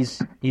 Look,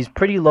 he's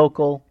pretty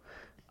local.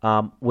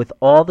 With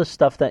all the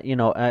stuff that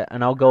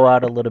and I'll go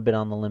out a little bit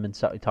on the limb and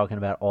start talking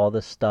about all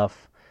the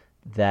stuff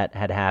that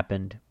had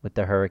happened with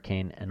the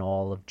hurricane and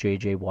all of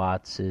J.J.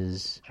 Watt's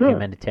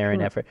humanitarian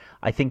effort.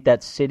 I think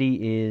that city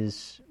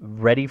is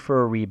ready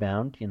for a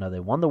rebound. They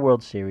won the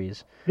World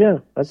Series. Yeah,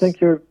 I think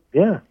you're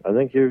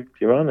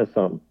onto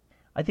something.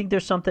 I think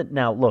there's something.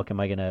 Now, look, am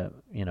I going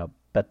to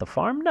bet the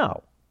farm?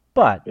 No.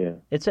 But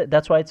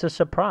that's why it's a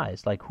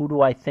surprise. Like, who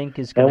do I think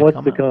is going to come out?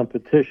 And what's the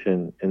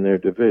competition in their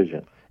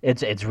division?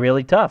 It's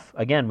really tough.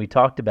 Again, we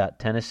talked about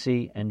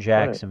Tennessee and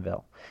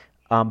Jacksonville.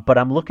 Right. But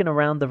I'm looking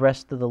around the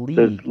rest of the league.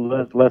 There's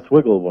less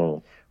wiggle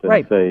room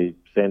than, say,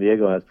 San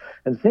Diego has.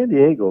 And San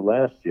Diego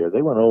last year,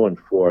 they went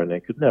 0-4, and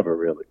they could never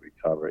really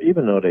recover,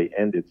 even though they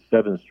ended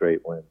 7 straight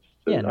wins.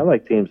 So I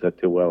like teams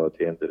that do well at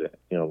the end of it,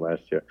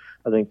 last year.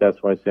 I think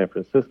that's why San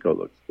Francisco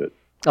looks good.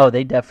 Oh,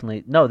 they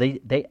definitely – no,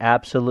 they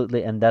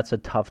absolutely – and that's a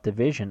tough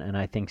division, and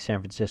I think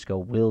San Francisco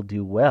will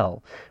do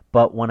well.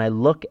 But when I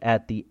look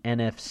at the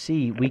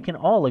NFC, we can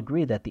all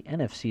agree that the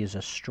NFC is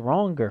a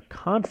stronger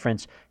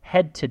conference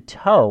head to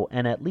toe,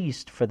 and at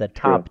least for the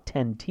top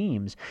 10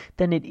 teams,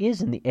 than it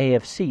is in the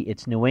AFC.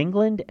 It's New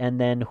England and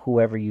then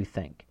whoever you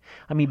think.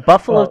 I mean,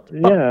 Buffalo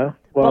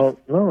Well,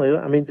 no,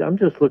 I mean, I'm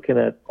just looking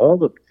at all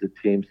the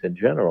teams in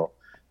general,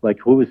 like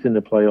who was in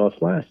the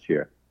playoffs last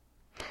year.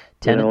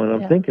 And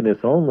I'm thinking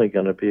it's only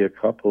going to be a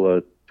couple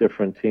of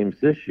different teams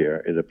this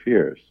year, it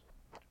appears.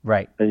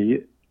 Right.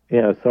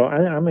 And so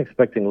I'm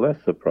expecting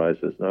less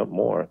surprises, not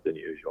more than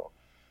usual.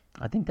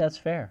 I think that's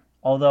fair.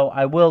 Although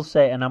I will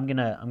say, and I'm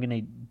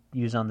gonna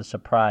use on the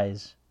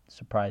surprise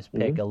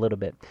pick a little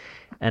bit,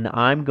 and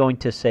I'm going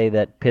to say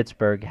that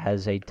Pittsburgh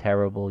has a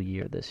terrible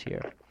year this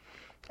year.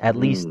 At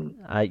least,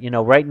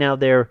 right now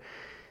their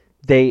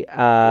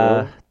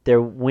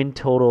win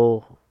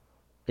total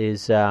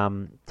is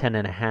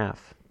 10.5.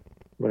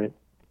 Right.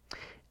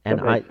 And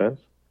that makes sense.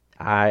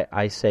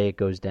 I say it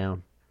goes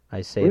down.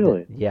 I say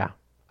really?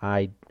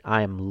 I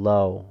am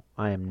low.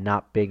 I am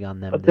not big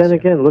on them. But then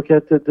again, look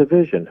at the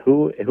division.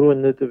 Who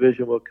in the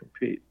division will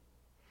compete?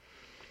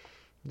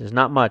 There's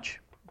not much.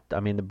 I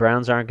mean, the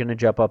Browns aren't going to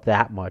jump up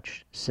that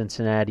much.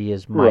 Cincinnati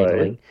is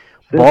middling.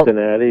 Right.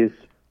 Cincinnati's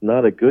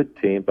not a good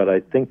team, but I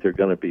think they're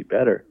going to be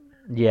better.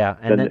 Yeah,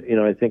 and then,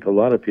 I think a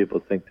lot of people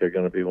think they're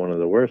going to be one of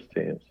the worst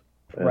teams.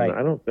 And right.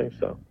 I don't think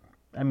so.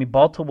 I mean,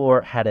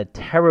 Baltimore had a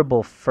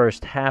terrible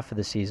first half of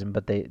the season,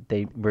 but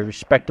they were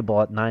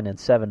respectable at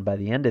 9-7 by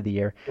the end of the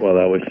year. Well,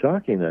 that was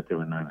shocking that they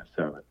were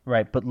 9-7.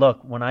 Right, but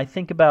look, when I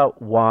think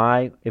about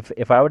why,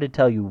 if I were to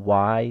tell you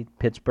why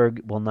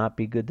Pittsburgh will not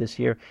be good this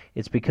year,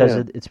 it's because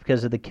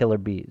of the killer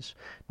bees.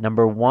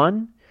 Number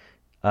one,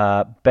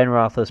 Ben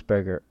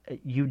Roethlisberger.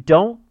 You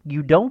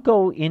don't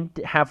go in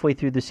halfway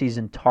through the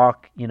season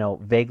talk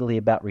vaguely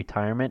about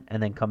retirement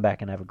and then come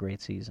back and have a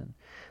great season.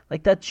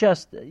 Like that's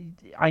just,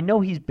 I know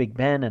he's Big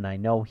Ben and I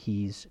know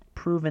he's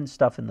proven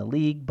stuff in the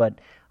league,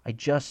 but I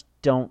just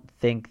don't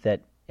think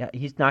that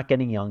he's not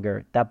getting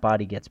younger. That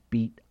body gets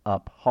beat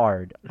up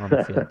hard on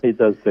the field. He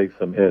does take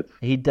some hits.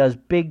 He does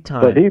big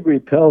time. But he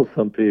repels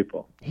some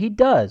people. He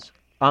does.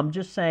 I'm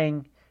just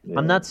saying. Yeah.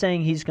 I'm not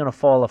saying he's going to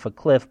fall off a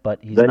cliff, but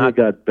he's not. Then you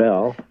got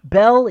Bell.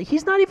 Bell,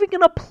 he's not even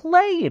going to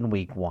play in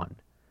Week 1.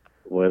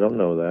 Well, I don't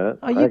know that.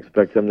 I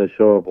expect him to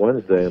show up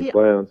Wednesday and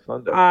play on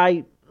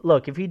Sunday.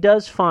 Look, if he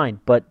does, fine.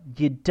 But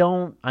you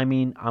don't. I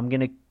mean, I'm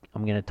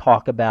gonna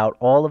talk about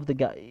all of the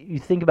guys. You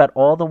think about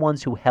all the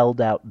ones who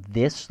held out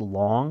this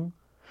long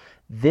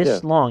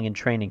in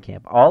training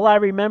camp. All I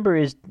remember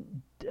is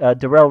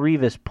Darrelle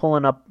Revis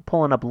pulling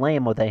up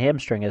lame with a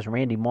hamstring as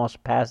Randy Moss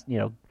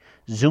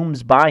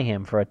zooms by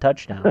him for a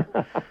touchdown.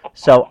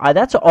 So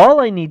that's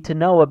all I need to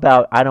know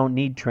about. I don't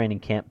need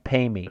training camp.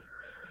 Pay me.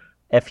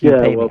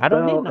 Pay me. I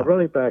don't need no.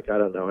 Running back, I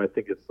don't know. I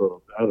think it's a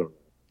little. I don't know.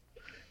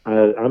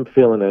 I'm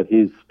feeling that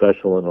he's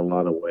special in a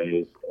lot of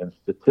ways, and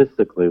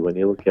statistically, when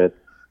you look at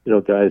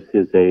guys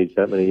his age,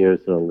 that many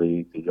years in the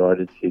league, the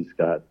yardage he's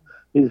got,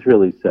 he's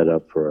really set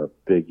up for a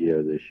big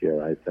year this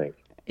year. I think.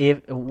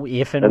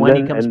 If and when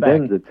he comes back,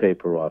 and then to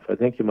taper off, I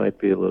think he might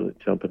be a little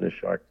jumping the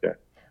shark there.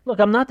 Look,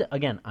 I'm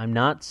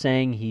not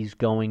saying he's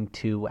going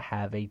to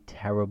have a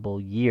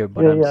terrible year,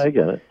 but I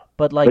get it.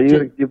 But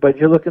but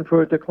you're looking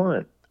for a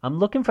decline. I'm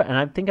looking for, and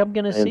I think I'm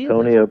going to see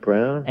Antonio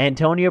Brown.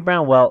 Antonio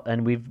Brown. Well,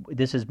 and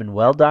this has been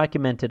well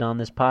documented on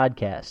this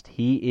podcast.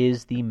 He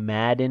is the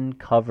Madden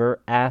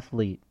cover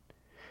athlete.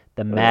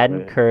 The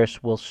Madden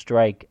curse will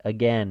strike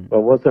again.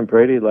 Well, wasn't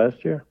Brady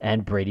last year?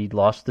 And Brady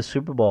lost the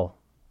Super Bowl.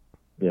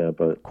 Yeah,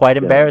 but quite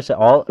embarrassing.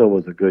 Still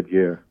was a good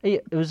year.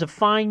 It was a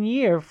fine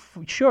year.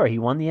 Sure, he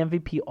won the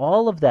MVP.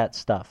 All of that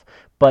stuff,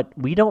 but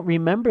we don't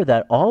remember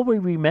that. All we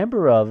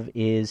remember of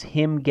is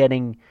him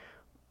getting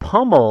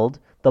pummeled,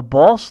 the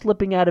ball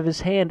slipping out of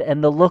his hand,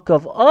 and the look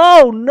of,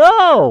 oh,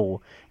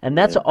 no! And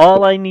that's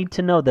all I need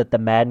to know, that the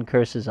Madden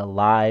curse is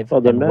alive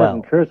and well. The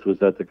Madden curse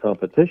was at the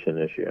competition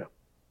this year.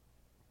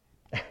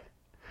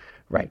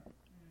 Right.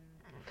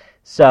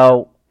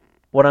 So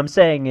what I'm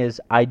saying is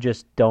I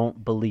just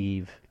don't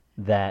believe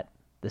that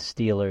the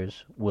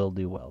Steelers will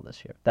do well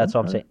this year. That's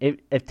what I'm saying.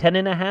 If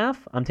 10.5,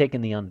 I'm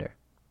taking the under.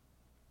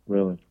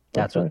 Really?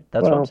 That's what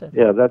I'm saying.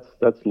 Yeah,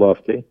 that's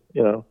lofty,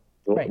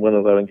 Right. Win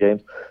 11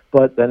 games.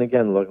 But then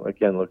again, look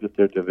at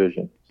their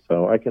division.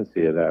 So I can see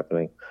it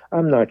happening.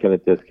 I'm not going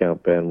to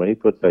discount Ben when he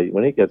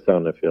gets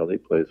on the field. He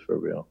plays for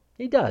real.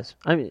 He does.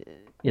 I mean,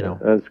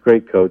 That's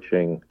great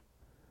coaching,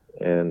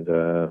 and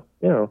I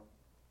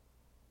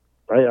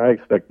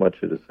expect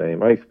much of the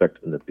same. I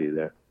expect him to be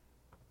there.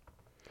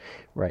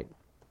 Right.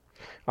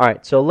 All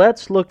right. So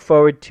let's look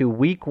forward to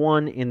Week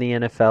 1 in the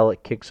NFL.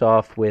 It kicks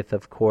off with,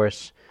 of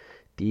course,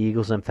 the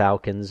Eagles and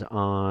Falcons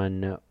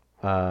on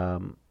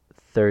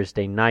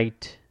Thursday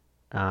night.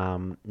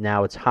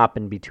 Now it's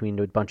hopping between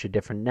a bunch of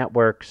different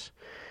networks.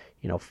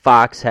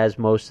 Fox has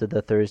most of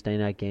the Thursday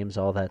night games,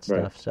 all that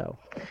stuff.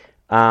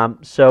 Right.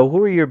 So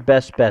who are your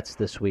best bets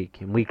this week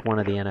in Week 1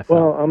 of the NFL?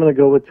 Well, I'm going to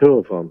go with two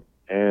of them,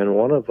 and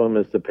one of them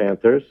is the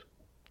Panthers.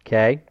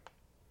 Okay.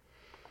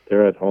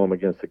 They're at home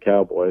against the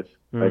Cowboys.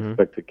 Mm-hmm. I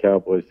expect the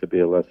Cowboys to be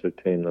a lesser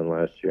team than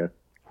last year.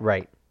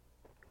 Right.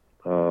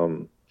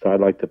 So I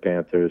like the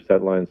Panthers.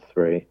 That line's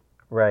 3.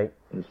 Right.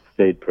 It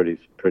stayed pretty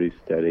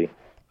steady.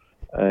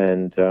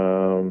 And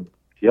the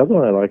other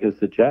one I like is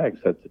the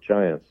Jags at the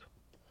Giants.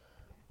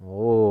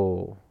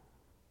 Oh.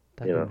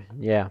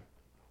 Yeah.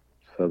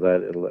 so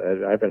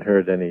that I haven't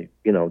heard any,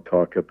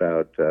 talk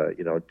about,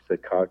 the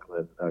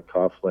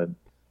Coughlin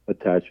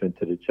attachment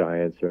to the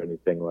Giants or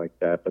anything like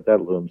that. But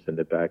that looms in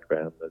the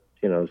background. That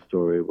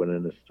story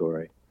within a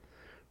story.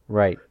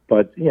 Right.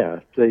 But yeah,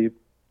 the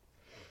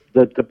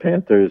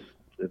Panthers,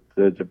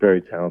 it's a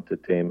very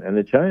talented team, and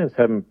the Giants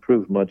haven't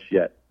proved much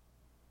yet.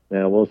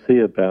 Now we'll see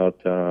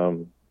about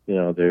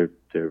their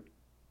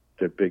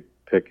big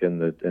pick in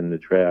the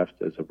draft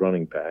as a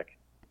running back.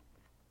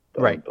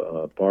 Right.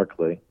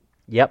 Barkley.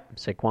 Yep,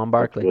 Saquon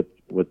Barkley.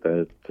 With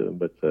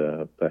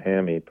the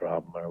hammy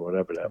problem or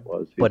whatever that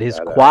was. But his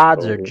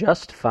quads are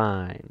just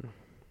fine.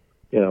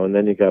 And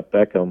then you got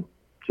Beckham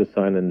just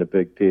signing the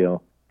big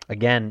deal.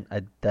 Again,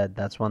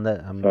 that's one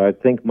that So I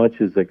think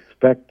much is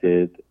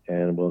expected,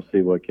 and we'll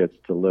see what gets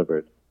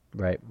delivered.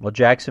 Right. Well,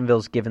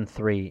 Jacksonville's given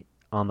 3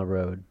 on the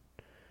road.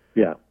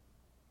 Yeah.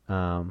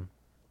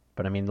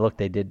 But I mean, look,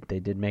 they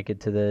did make it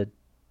to the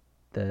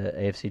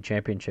AFC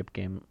Championship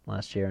game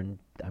last year, and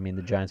I mean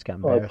the Giants got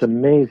embarrassed. It's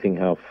amazing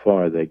how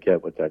far they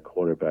get with that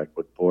quarterback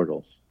with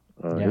Bortles.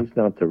 He's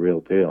not the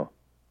real deal.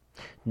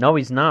 No,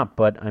 he's not.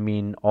 But I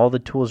mean, all the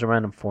tools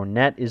around him.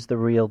 Fournette is the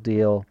real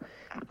deal.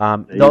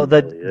 Though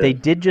they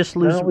did just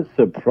lose. I was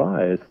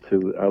surprised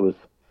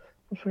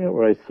I forget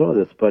where I saw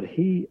this, but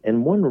he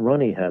in one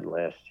run he had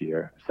last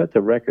year set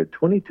the record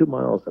 22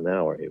 miles an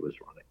hour he was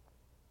running.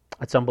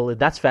 That's unbelievable.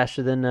 That's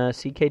faster than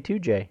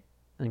CK2J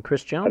and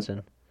Chris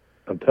Johnson.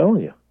 I'm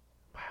telling you.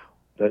 Wow.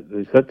 That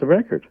he set the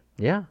record.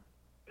 Yeah.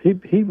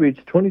 He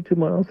reached 22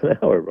 miles an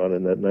hour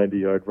running that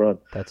 90-yard run.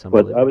 That's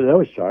unbelievable. But that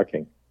was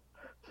shocking.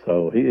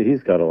 So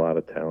he's got a lot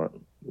of talent,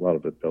 a lot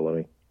of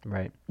ability.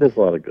 Right. There's a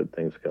lot of good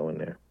things going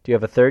there. Do you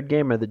have a third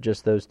game, or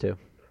just those two?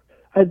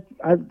 I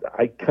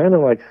kind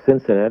of like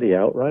Cincinnati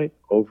outright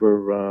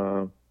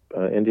over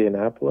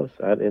Indianapolis,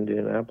 at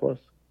Indianapolis.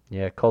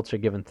 Yeah, Colts are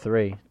given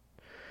 3.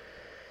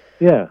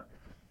 Yeah,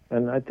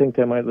 and I think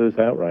they might lose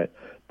outright.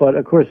 But,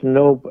 of course,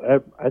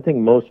 I think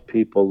most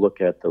people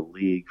look at the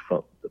league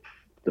from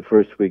the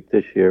first week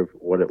this year,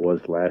 what it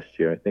was last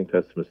year. I think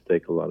that's a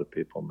mistake a lot of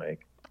people make.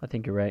 I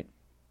think you're right.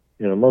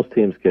 Most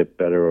teams get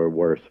better or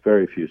worse.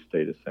 Very few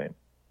stay the same.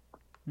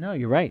 No,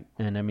 you're right.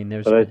 And, I mean,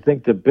 But I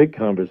think the big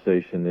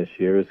conversation this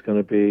year is going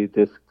to be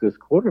this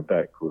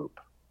quarterback group.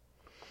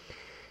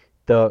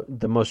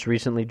 The most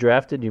recently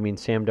drafted, you mean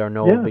Sam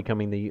Darnold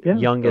becoming the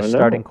youngest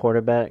starting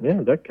quarterback?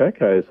 Yeah, that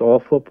guy is all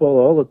football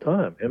all the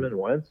time, him and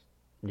Wentz.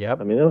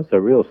 Yep. I mean, those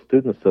are real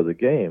students of the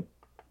game.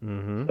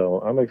 Mm-hmm. So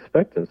I'm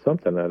expecting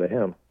something out of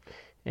him.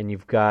 And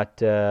you've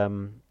got,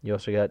 you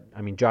also got,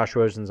 I mean, Josh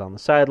Rosen's on the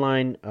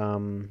sideline.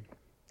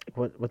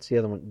 What's the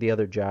other one? The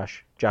other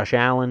Josh? Josh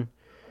Allen.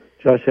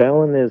 Josh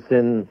Allen is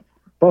in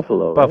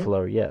Buffalo.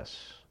 Buffalo, right?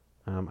 Yes.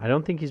 I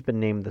don't think he's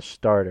been named the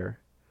starter.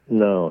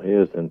 No, he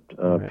isn't.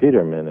 Right.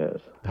 Peterman is.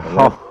 And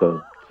that's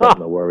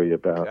something to worry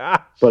about.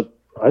 Gosh. But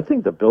I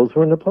think the Bills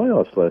were in the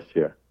playoffs last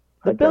year.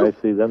 I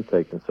see them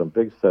taking some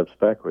big steps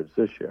backwards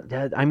this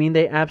year. I mean,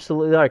 they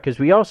absolutely are, because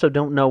we also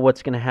don't know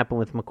what's going to happen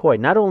with McCoy.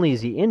 Not only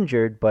is he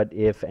injured, but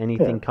if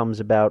anything comes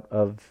about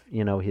of,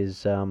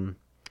 his... who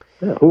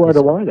are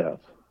the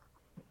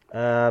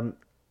wideouts?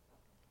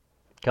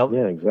 Kelvin?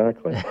 Yeah,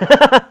 exactly.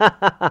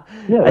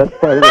 Yeah, that's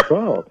part of the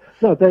problem.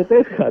 No,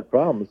 they've got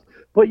problems.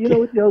 But you know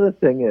what the other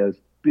thing is?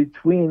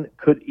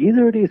 Could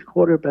either of these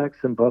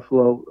quarterbacks in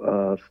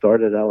Buffalo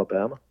start at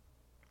Alabama?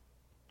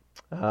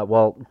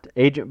 Well,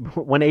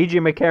 when A.J.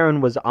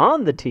 McCarron was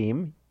on the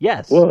team,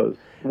 yes. Was.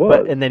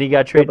 But, and then he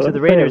got traded to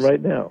the Raiders.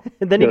 Right now.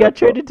 And then he got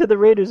traded to the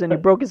Raiders and he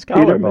broke his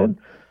collarbone.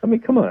 I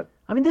mean, come on.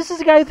 I mean, this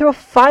is a guy who threw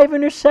 5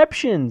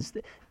 interceptions.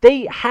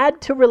 They had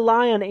to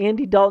rely on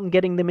Andy Dalton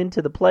getting them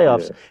into the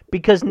playoffs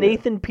because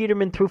Nathan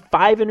Peterman threw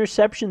 5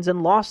 interceptions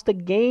and lost the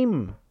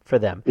game for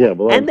them. Yeah,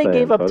 well, and they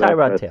gave up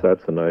Tyrod Taylor.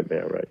 That's a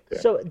nightmare right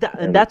there. So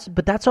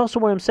that's also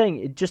what I'm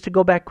saying. Just to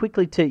go back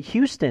quickly to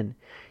Houston,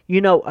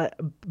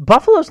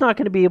 Buffalo's not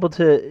going to be able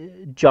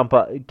to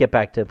get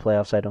back to the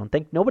playoffs. I don't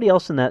think nobody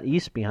else in that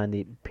East behind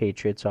the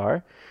Patriots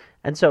are.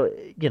 And so,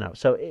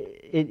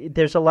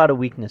 there's a lot of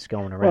weakness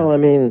going around. Well, I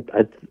mean,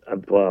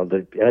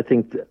 I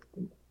think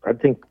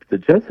the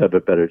Jets have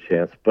a better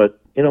chance, but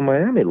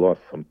Miami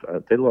lost some.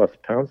 They lost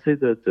Pouncey,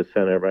 the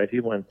center, right? He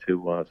went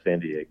to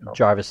San Diego.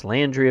 Jarvis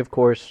Landry, of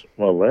course.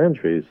 Well,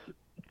 Landry's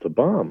the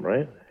bomb,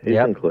 right? He's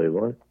in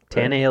Cleveland.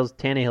 Tannehill's.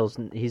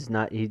 He's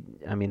not.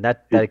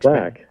 That he's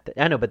experiment. Back.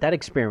 I know, but that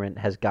experiment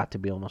has got to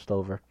be almost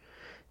over.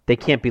 They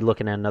can't be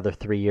looking at another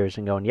 3 years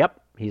and going, "Yep,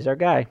 he's our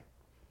guy."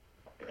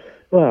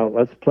 Well,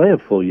 let's play a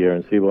full year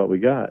and see what we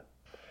got.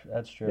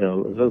 That's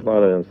true. There's a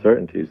lot of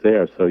uncertainties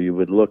there, so you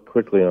would look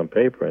quickly on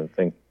paper and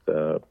think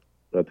that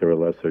they're a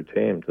lesser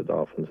team, the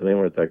Dolphins, and they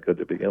weren't that good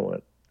to begin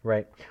with.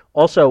 Right.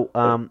 Also,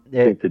 I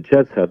think the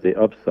Jets have the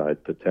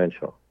upside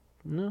potential.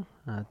 No,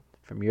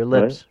 from your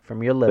lips. Right?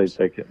 From your lips.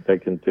 They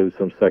can do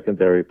some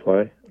secondary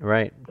play.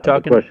 Right. The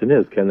question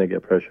is, can they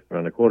get pressure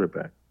on the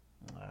quarterback?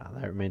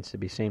 that remains to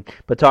be seen.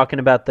 But talking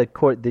about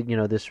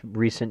this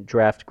recent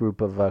draft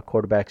group of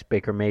quarterbacks,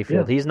 Baker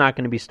Mayfield, he's not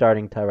going to be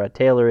starting. Tyrod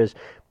Taylor is,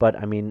 but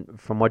I mean,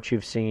 from what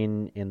you've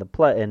seen in the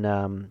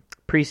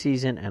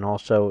preseason, and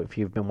also if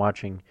you've been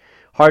watching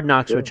Hard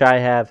Knocks, which I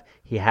have,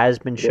 he has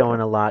been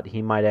showing a lot.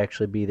 He might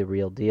actually be the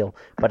real deal.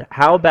 But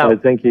how about? I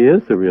think he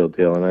is the real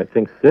deal, and I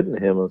think sitting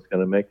him is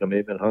going to make him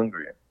even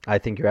hungrier. I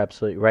think you're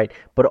absolutely right.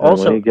 But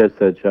also, when he gets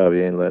that job,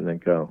 he ain't letting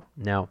it go.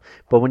 No.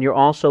 But when you're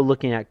also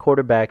looking at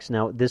quarterbacks,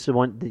 now this is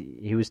one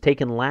he was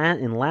taken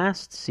in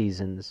last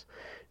season's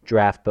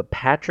draft, but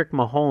Patrick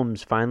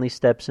Mahomes finally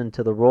steps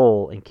into the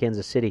role in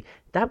Kansas City.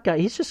 That guy,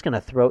 he's just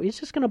going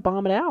to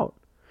bomb it out,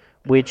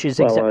 which is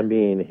I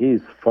mean,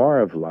 he's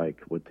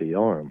Favre-like with the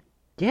arm.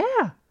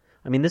 Yeah.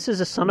 I mean, this is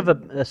a son of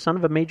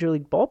a major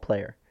league ball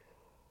player.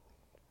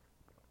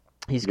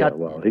 He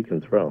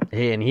can throw.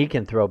 And he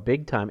can throw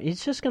big time.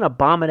 He's just going to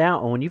bomb it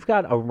out. And when you've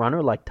got a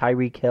runner like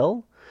Tyreek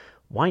Hill,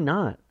 why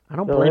not? I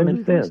don't blame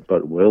him.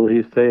 But will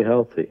he stay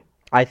healthy?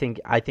 I think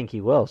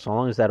he will, so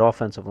long as that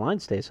offensive line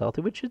stays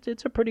healthy, which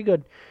it's a pretty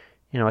good,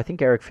 I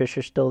think Eric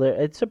Fisher's still there.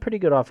 It's a pretty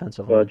good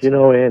offensive line.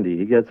 But Andy,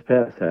 he gets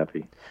pass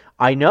happy.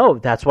 I know.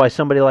 That's why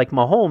somebody like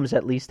Mahomes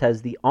at least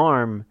has the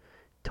arm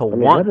to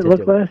want to do it. How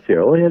did it look last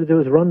year? All he had to do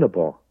was run the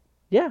ball.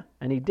 Yeah,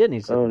 and he did. He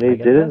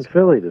did in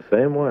Philly the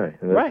same way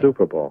in the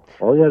Super Bowl.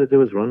 All you had to do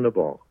was run the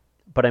ball.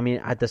 But I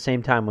mean, at the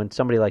same time, when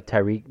somebody like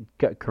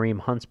Kareem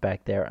Hunt's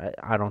back there,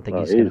 I don't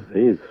think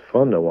he's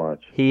fun to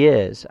watch. He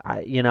is.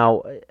 I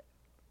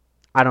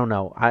don't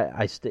know.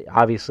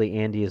 Obviously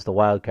Andy is the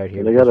wild card here.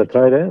 And they got a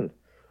tight end.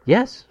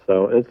 Yes.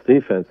 So its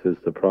defense is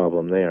the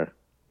problem there.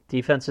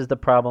 Defense is the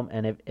problem,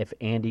 and if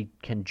Andy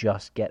can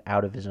just get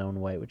out of his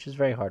own way, which is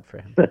very hard for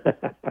him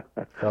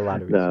for a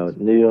lot of reasons.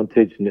 No, you don't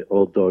teach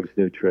old dogs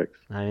new tricks.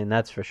 I mean,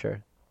 that's for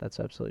sure. That's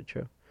absolutely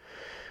true.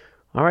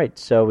 All right,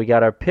 so we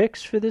got our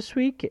picks for this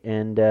week,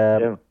 and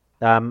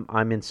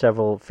I'm in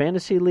several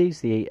fantasy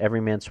leagues. The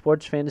Everyman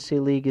Sports Fantasy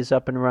League is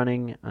up and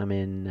running. I'm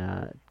in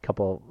a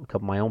couple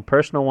of my own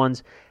personal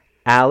ones.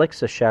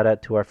 Alex, a shout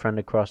out to our friend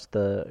across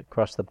the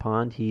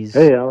pond.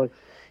 Hey, Alex.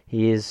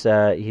 He's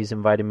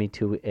invited me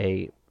to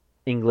a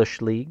English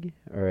league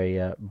or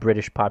a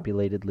British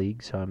populated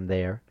league, so I'm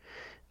there.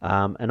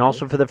 And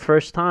also for the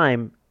first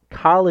time,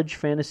 college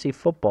fantasy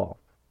football.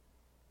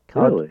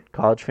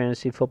 College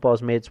fantasy football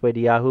has made its way to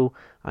Yahoo.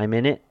 I'm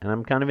in it, and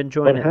I'm kind of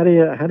enjoying it. How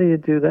do you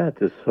do that?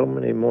 There's so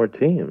many more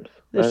teams.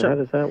 How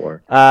does that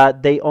work?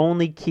 They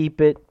only keep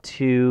it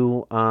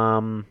to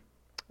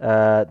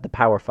the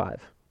Power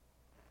 5.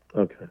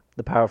 Okay.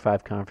 The Power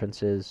 5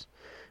 conferences.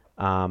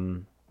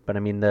 But I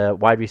mean, the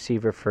wide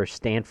receiver for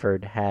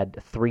Stanford had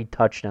 3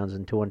 touchdowns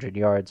and 200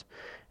 yards,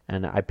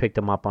 and I picked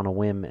him up on a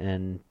whim,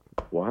 and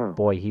wow,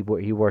 boy, he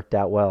worked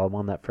out well. I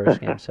won that first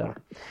game, so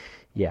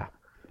yeah.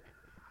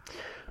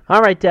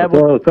 All right, Dad.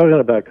 Well, talking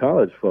about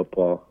college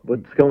football,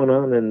 what's going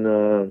on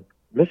in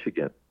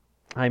Michigan?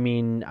 I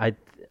mean,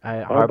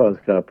 Harbaugh's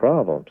got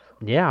problems.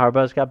 Yeah,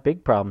 Harbaugh's got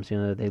big problems.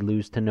 They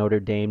lose to Notre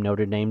Dame.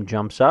 Notre Dame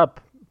jumps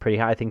up pretty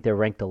high. I think they're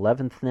ranked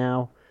 11th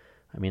now.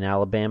 I mean,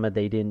 Alabama,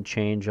 they didn't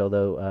change,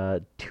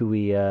 although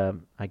Tui,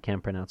 I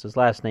can't pronounce his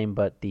last name,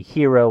 but the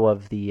hero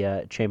of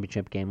the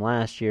championship game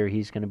last year,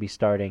 he's going to be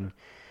starting.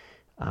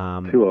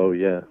 2-0,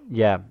 yeah.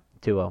 Yeah,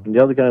 2-0. And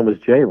the other guy was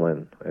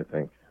Jalen, I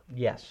think.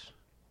 Yes,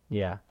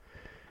 yeah.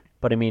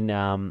 But, I mean,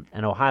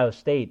 and Ohio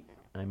State,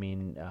 I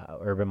mean,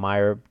 Urban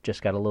Meyer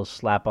just got a little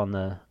slap on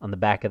the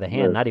back of the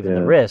hand, not even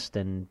the wrist,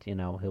 and,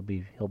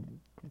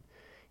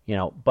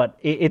 but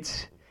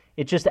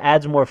it just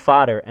adds more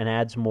fodder and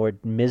adds more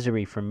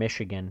misery for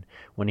Michigan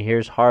when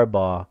here's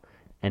Harbaugh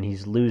and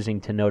he's losing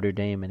to Notre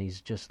Dame and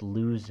he's just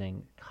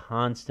losing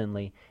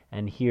constantly.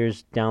 And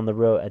here's down the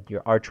road at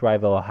your arch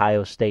rival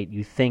Ohio State.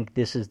 You think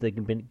this is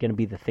going to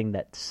be the thing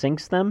that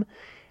sinks them,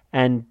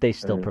 and they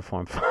still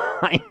perform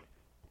fine.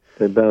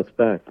 They bounce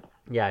back.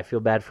 Yeah, I feel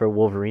bad for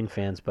Wolverine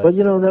fans, but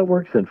that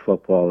works in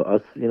football.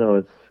 Us,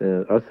 it's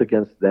us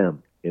against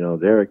them.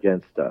 They're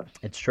against us.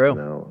 It's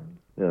true.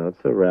 It's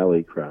a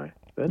rally cry,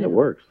 and it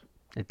works.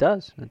 It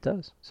does.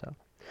 So,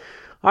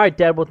 all right,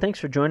 Dad. Well, thanks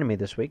for joining me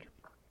this week.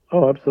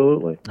 Oh,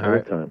 absolutely. All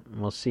right.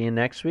 We'll see you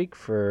next week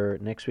for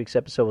next week's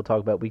episode. We'll talk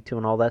about week 2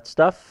 and all that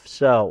stuff.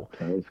 So,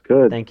 sounds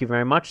good. Thank you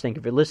very much. Thank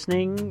you for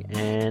listening.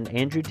 And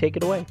Andrew, take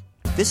it away.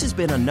 This has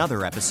been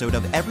another episode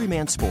of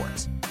Everyman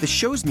Sports. The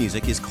show's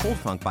music is Cold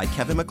Funk by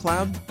Kevin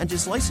MacLeod and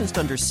is licensed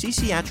under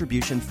CC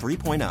Attribution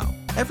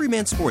 3.0.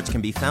 Everyman Sports can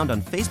be found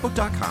on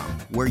Facebook.com,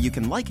 where you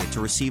can like it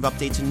to receive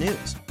updates and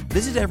news.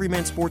 Visit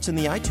Everyman Sports in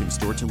the iTunes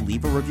Store to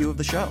leave a review of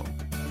the show.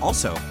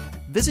 Also,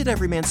 visit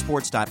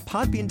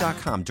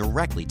everymansports.podbean.com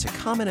directly to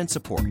comment and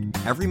support.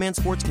 Everyman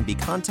Sports can be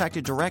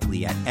contacted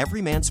directly at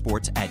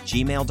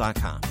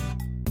everymansports@gmail.com.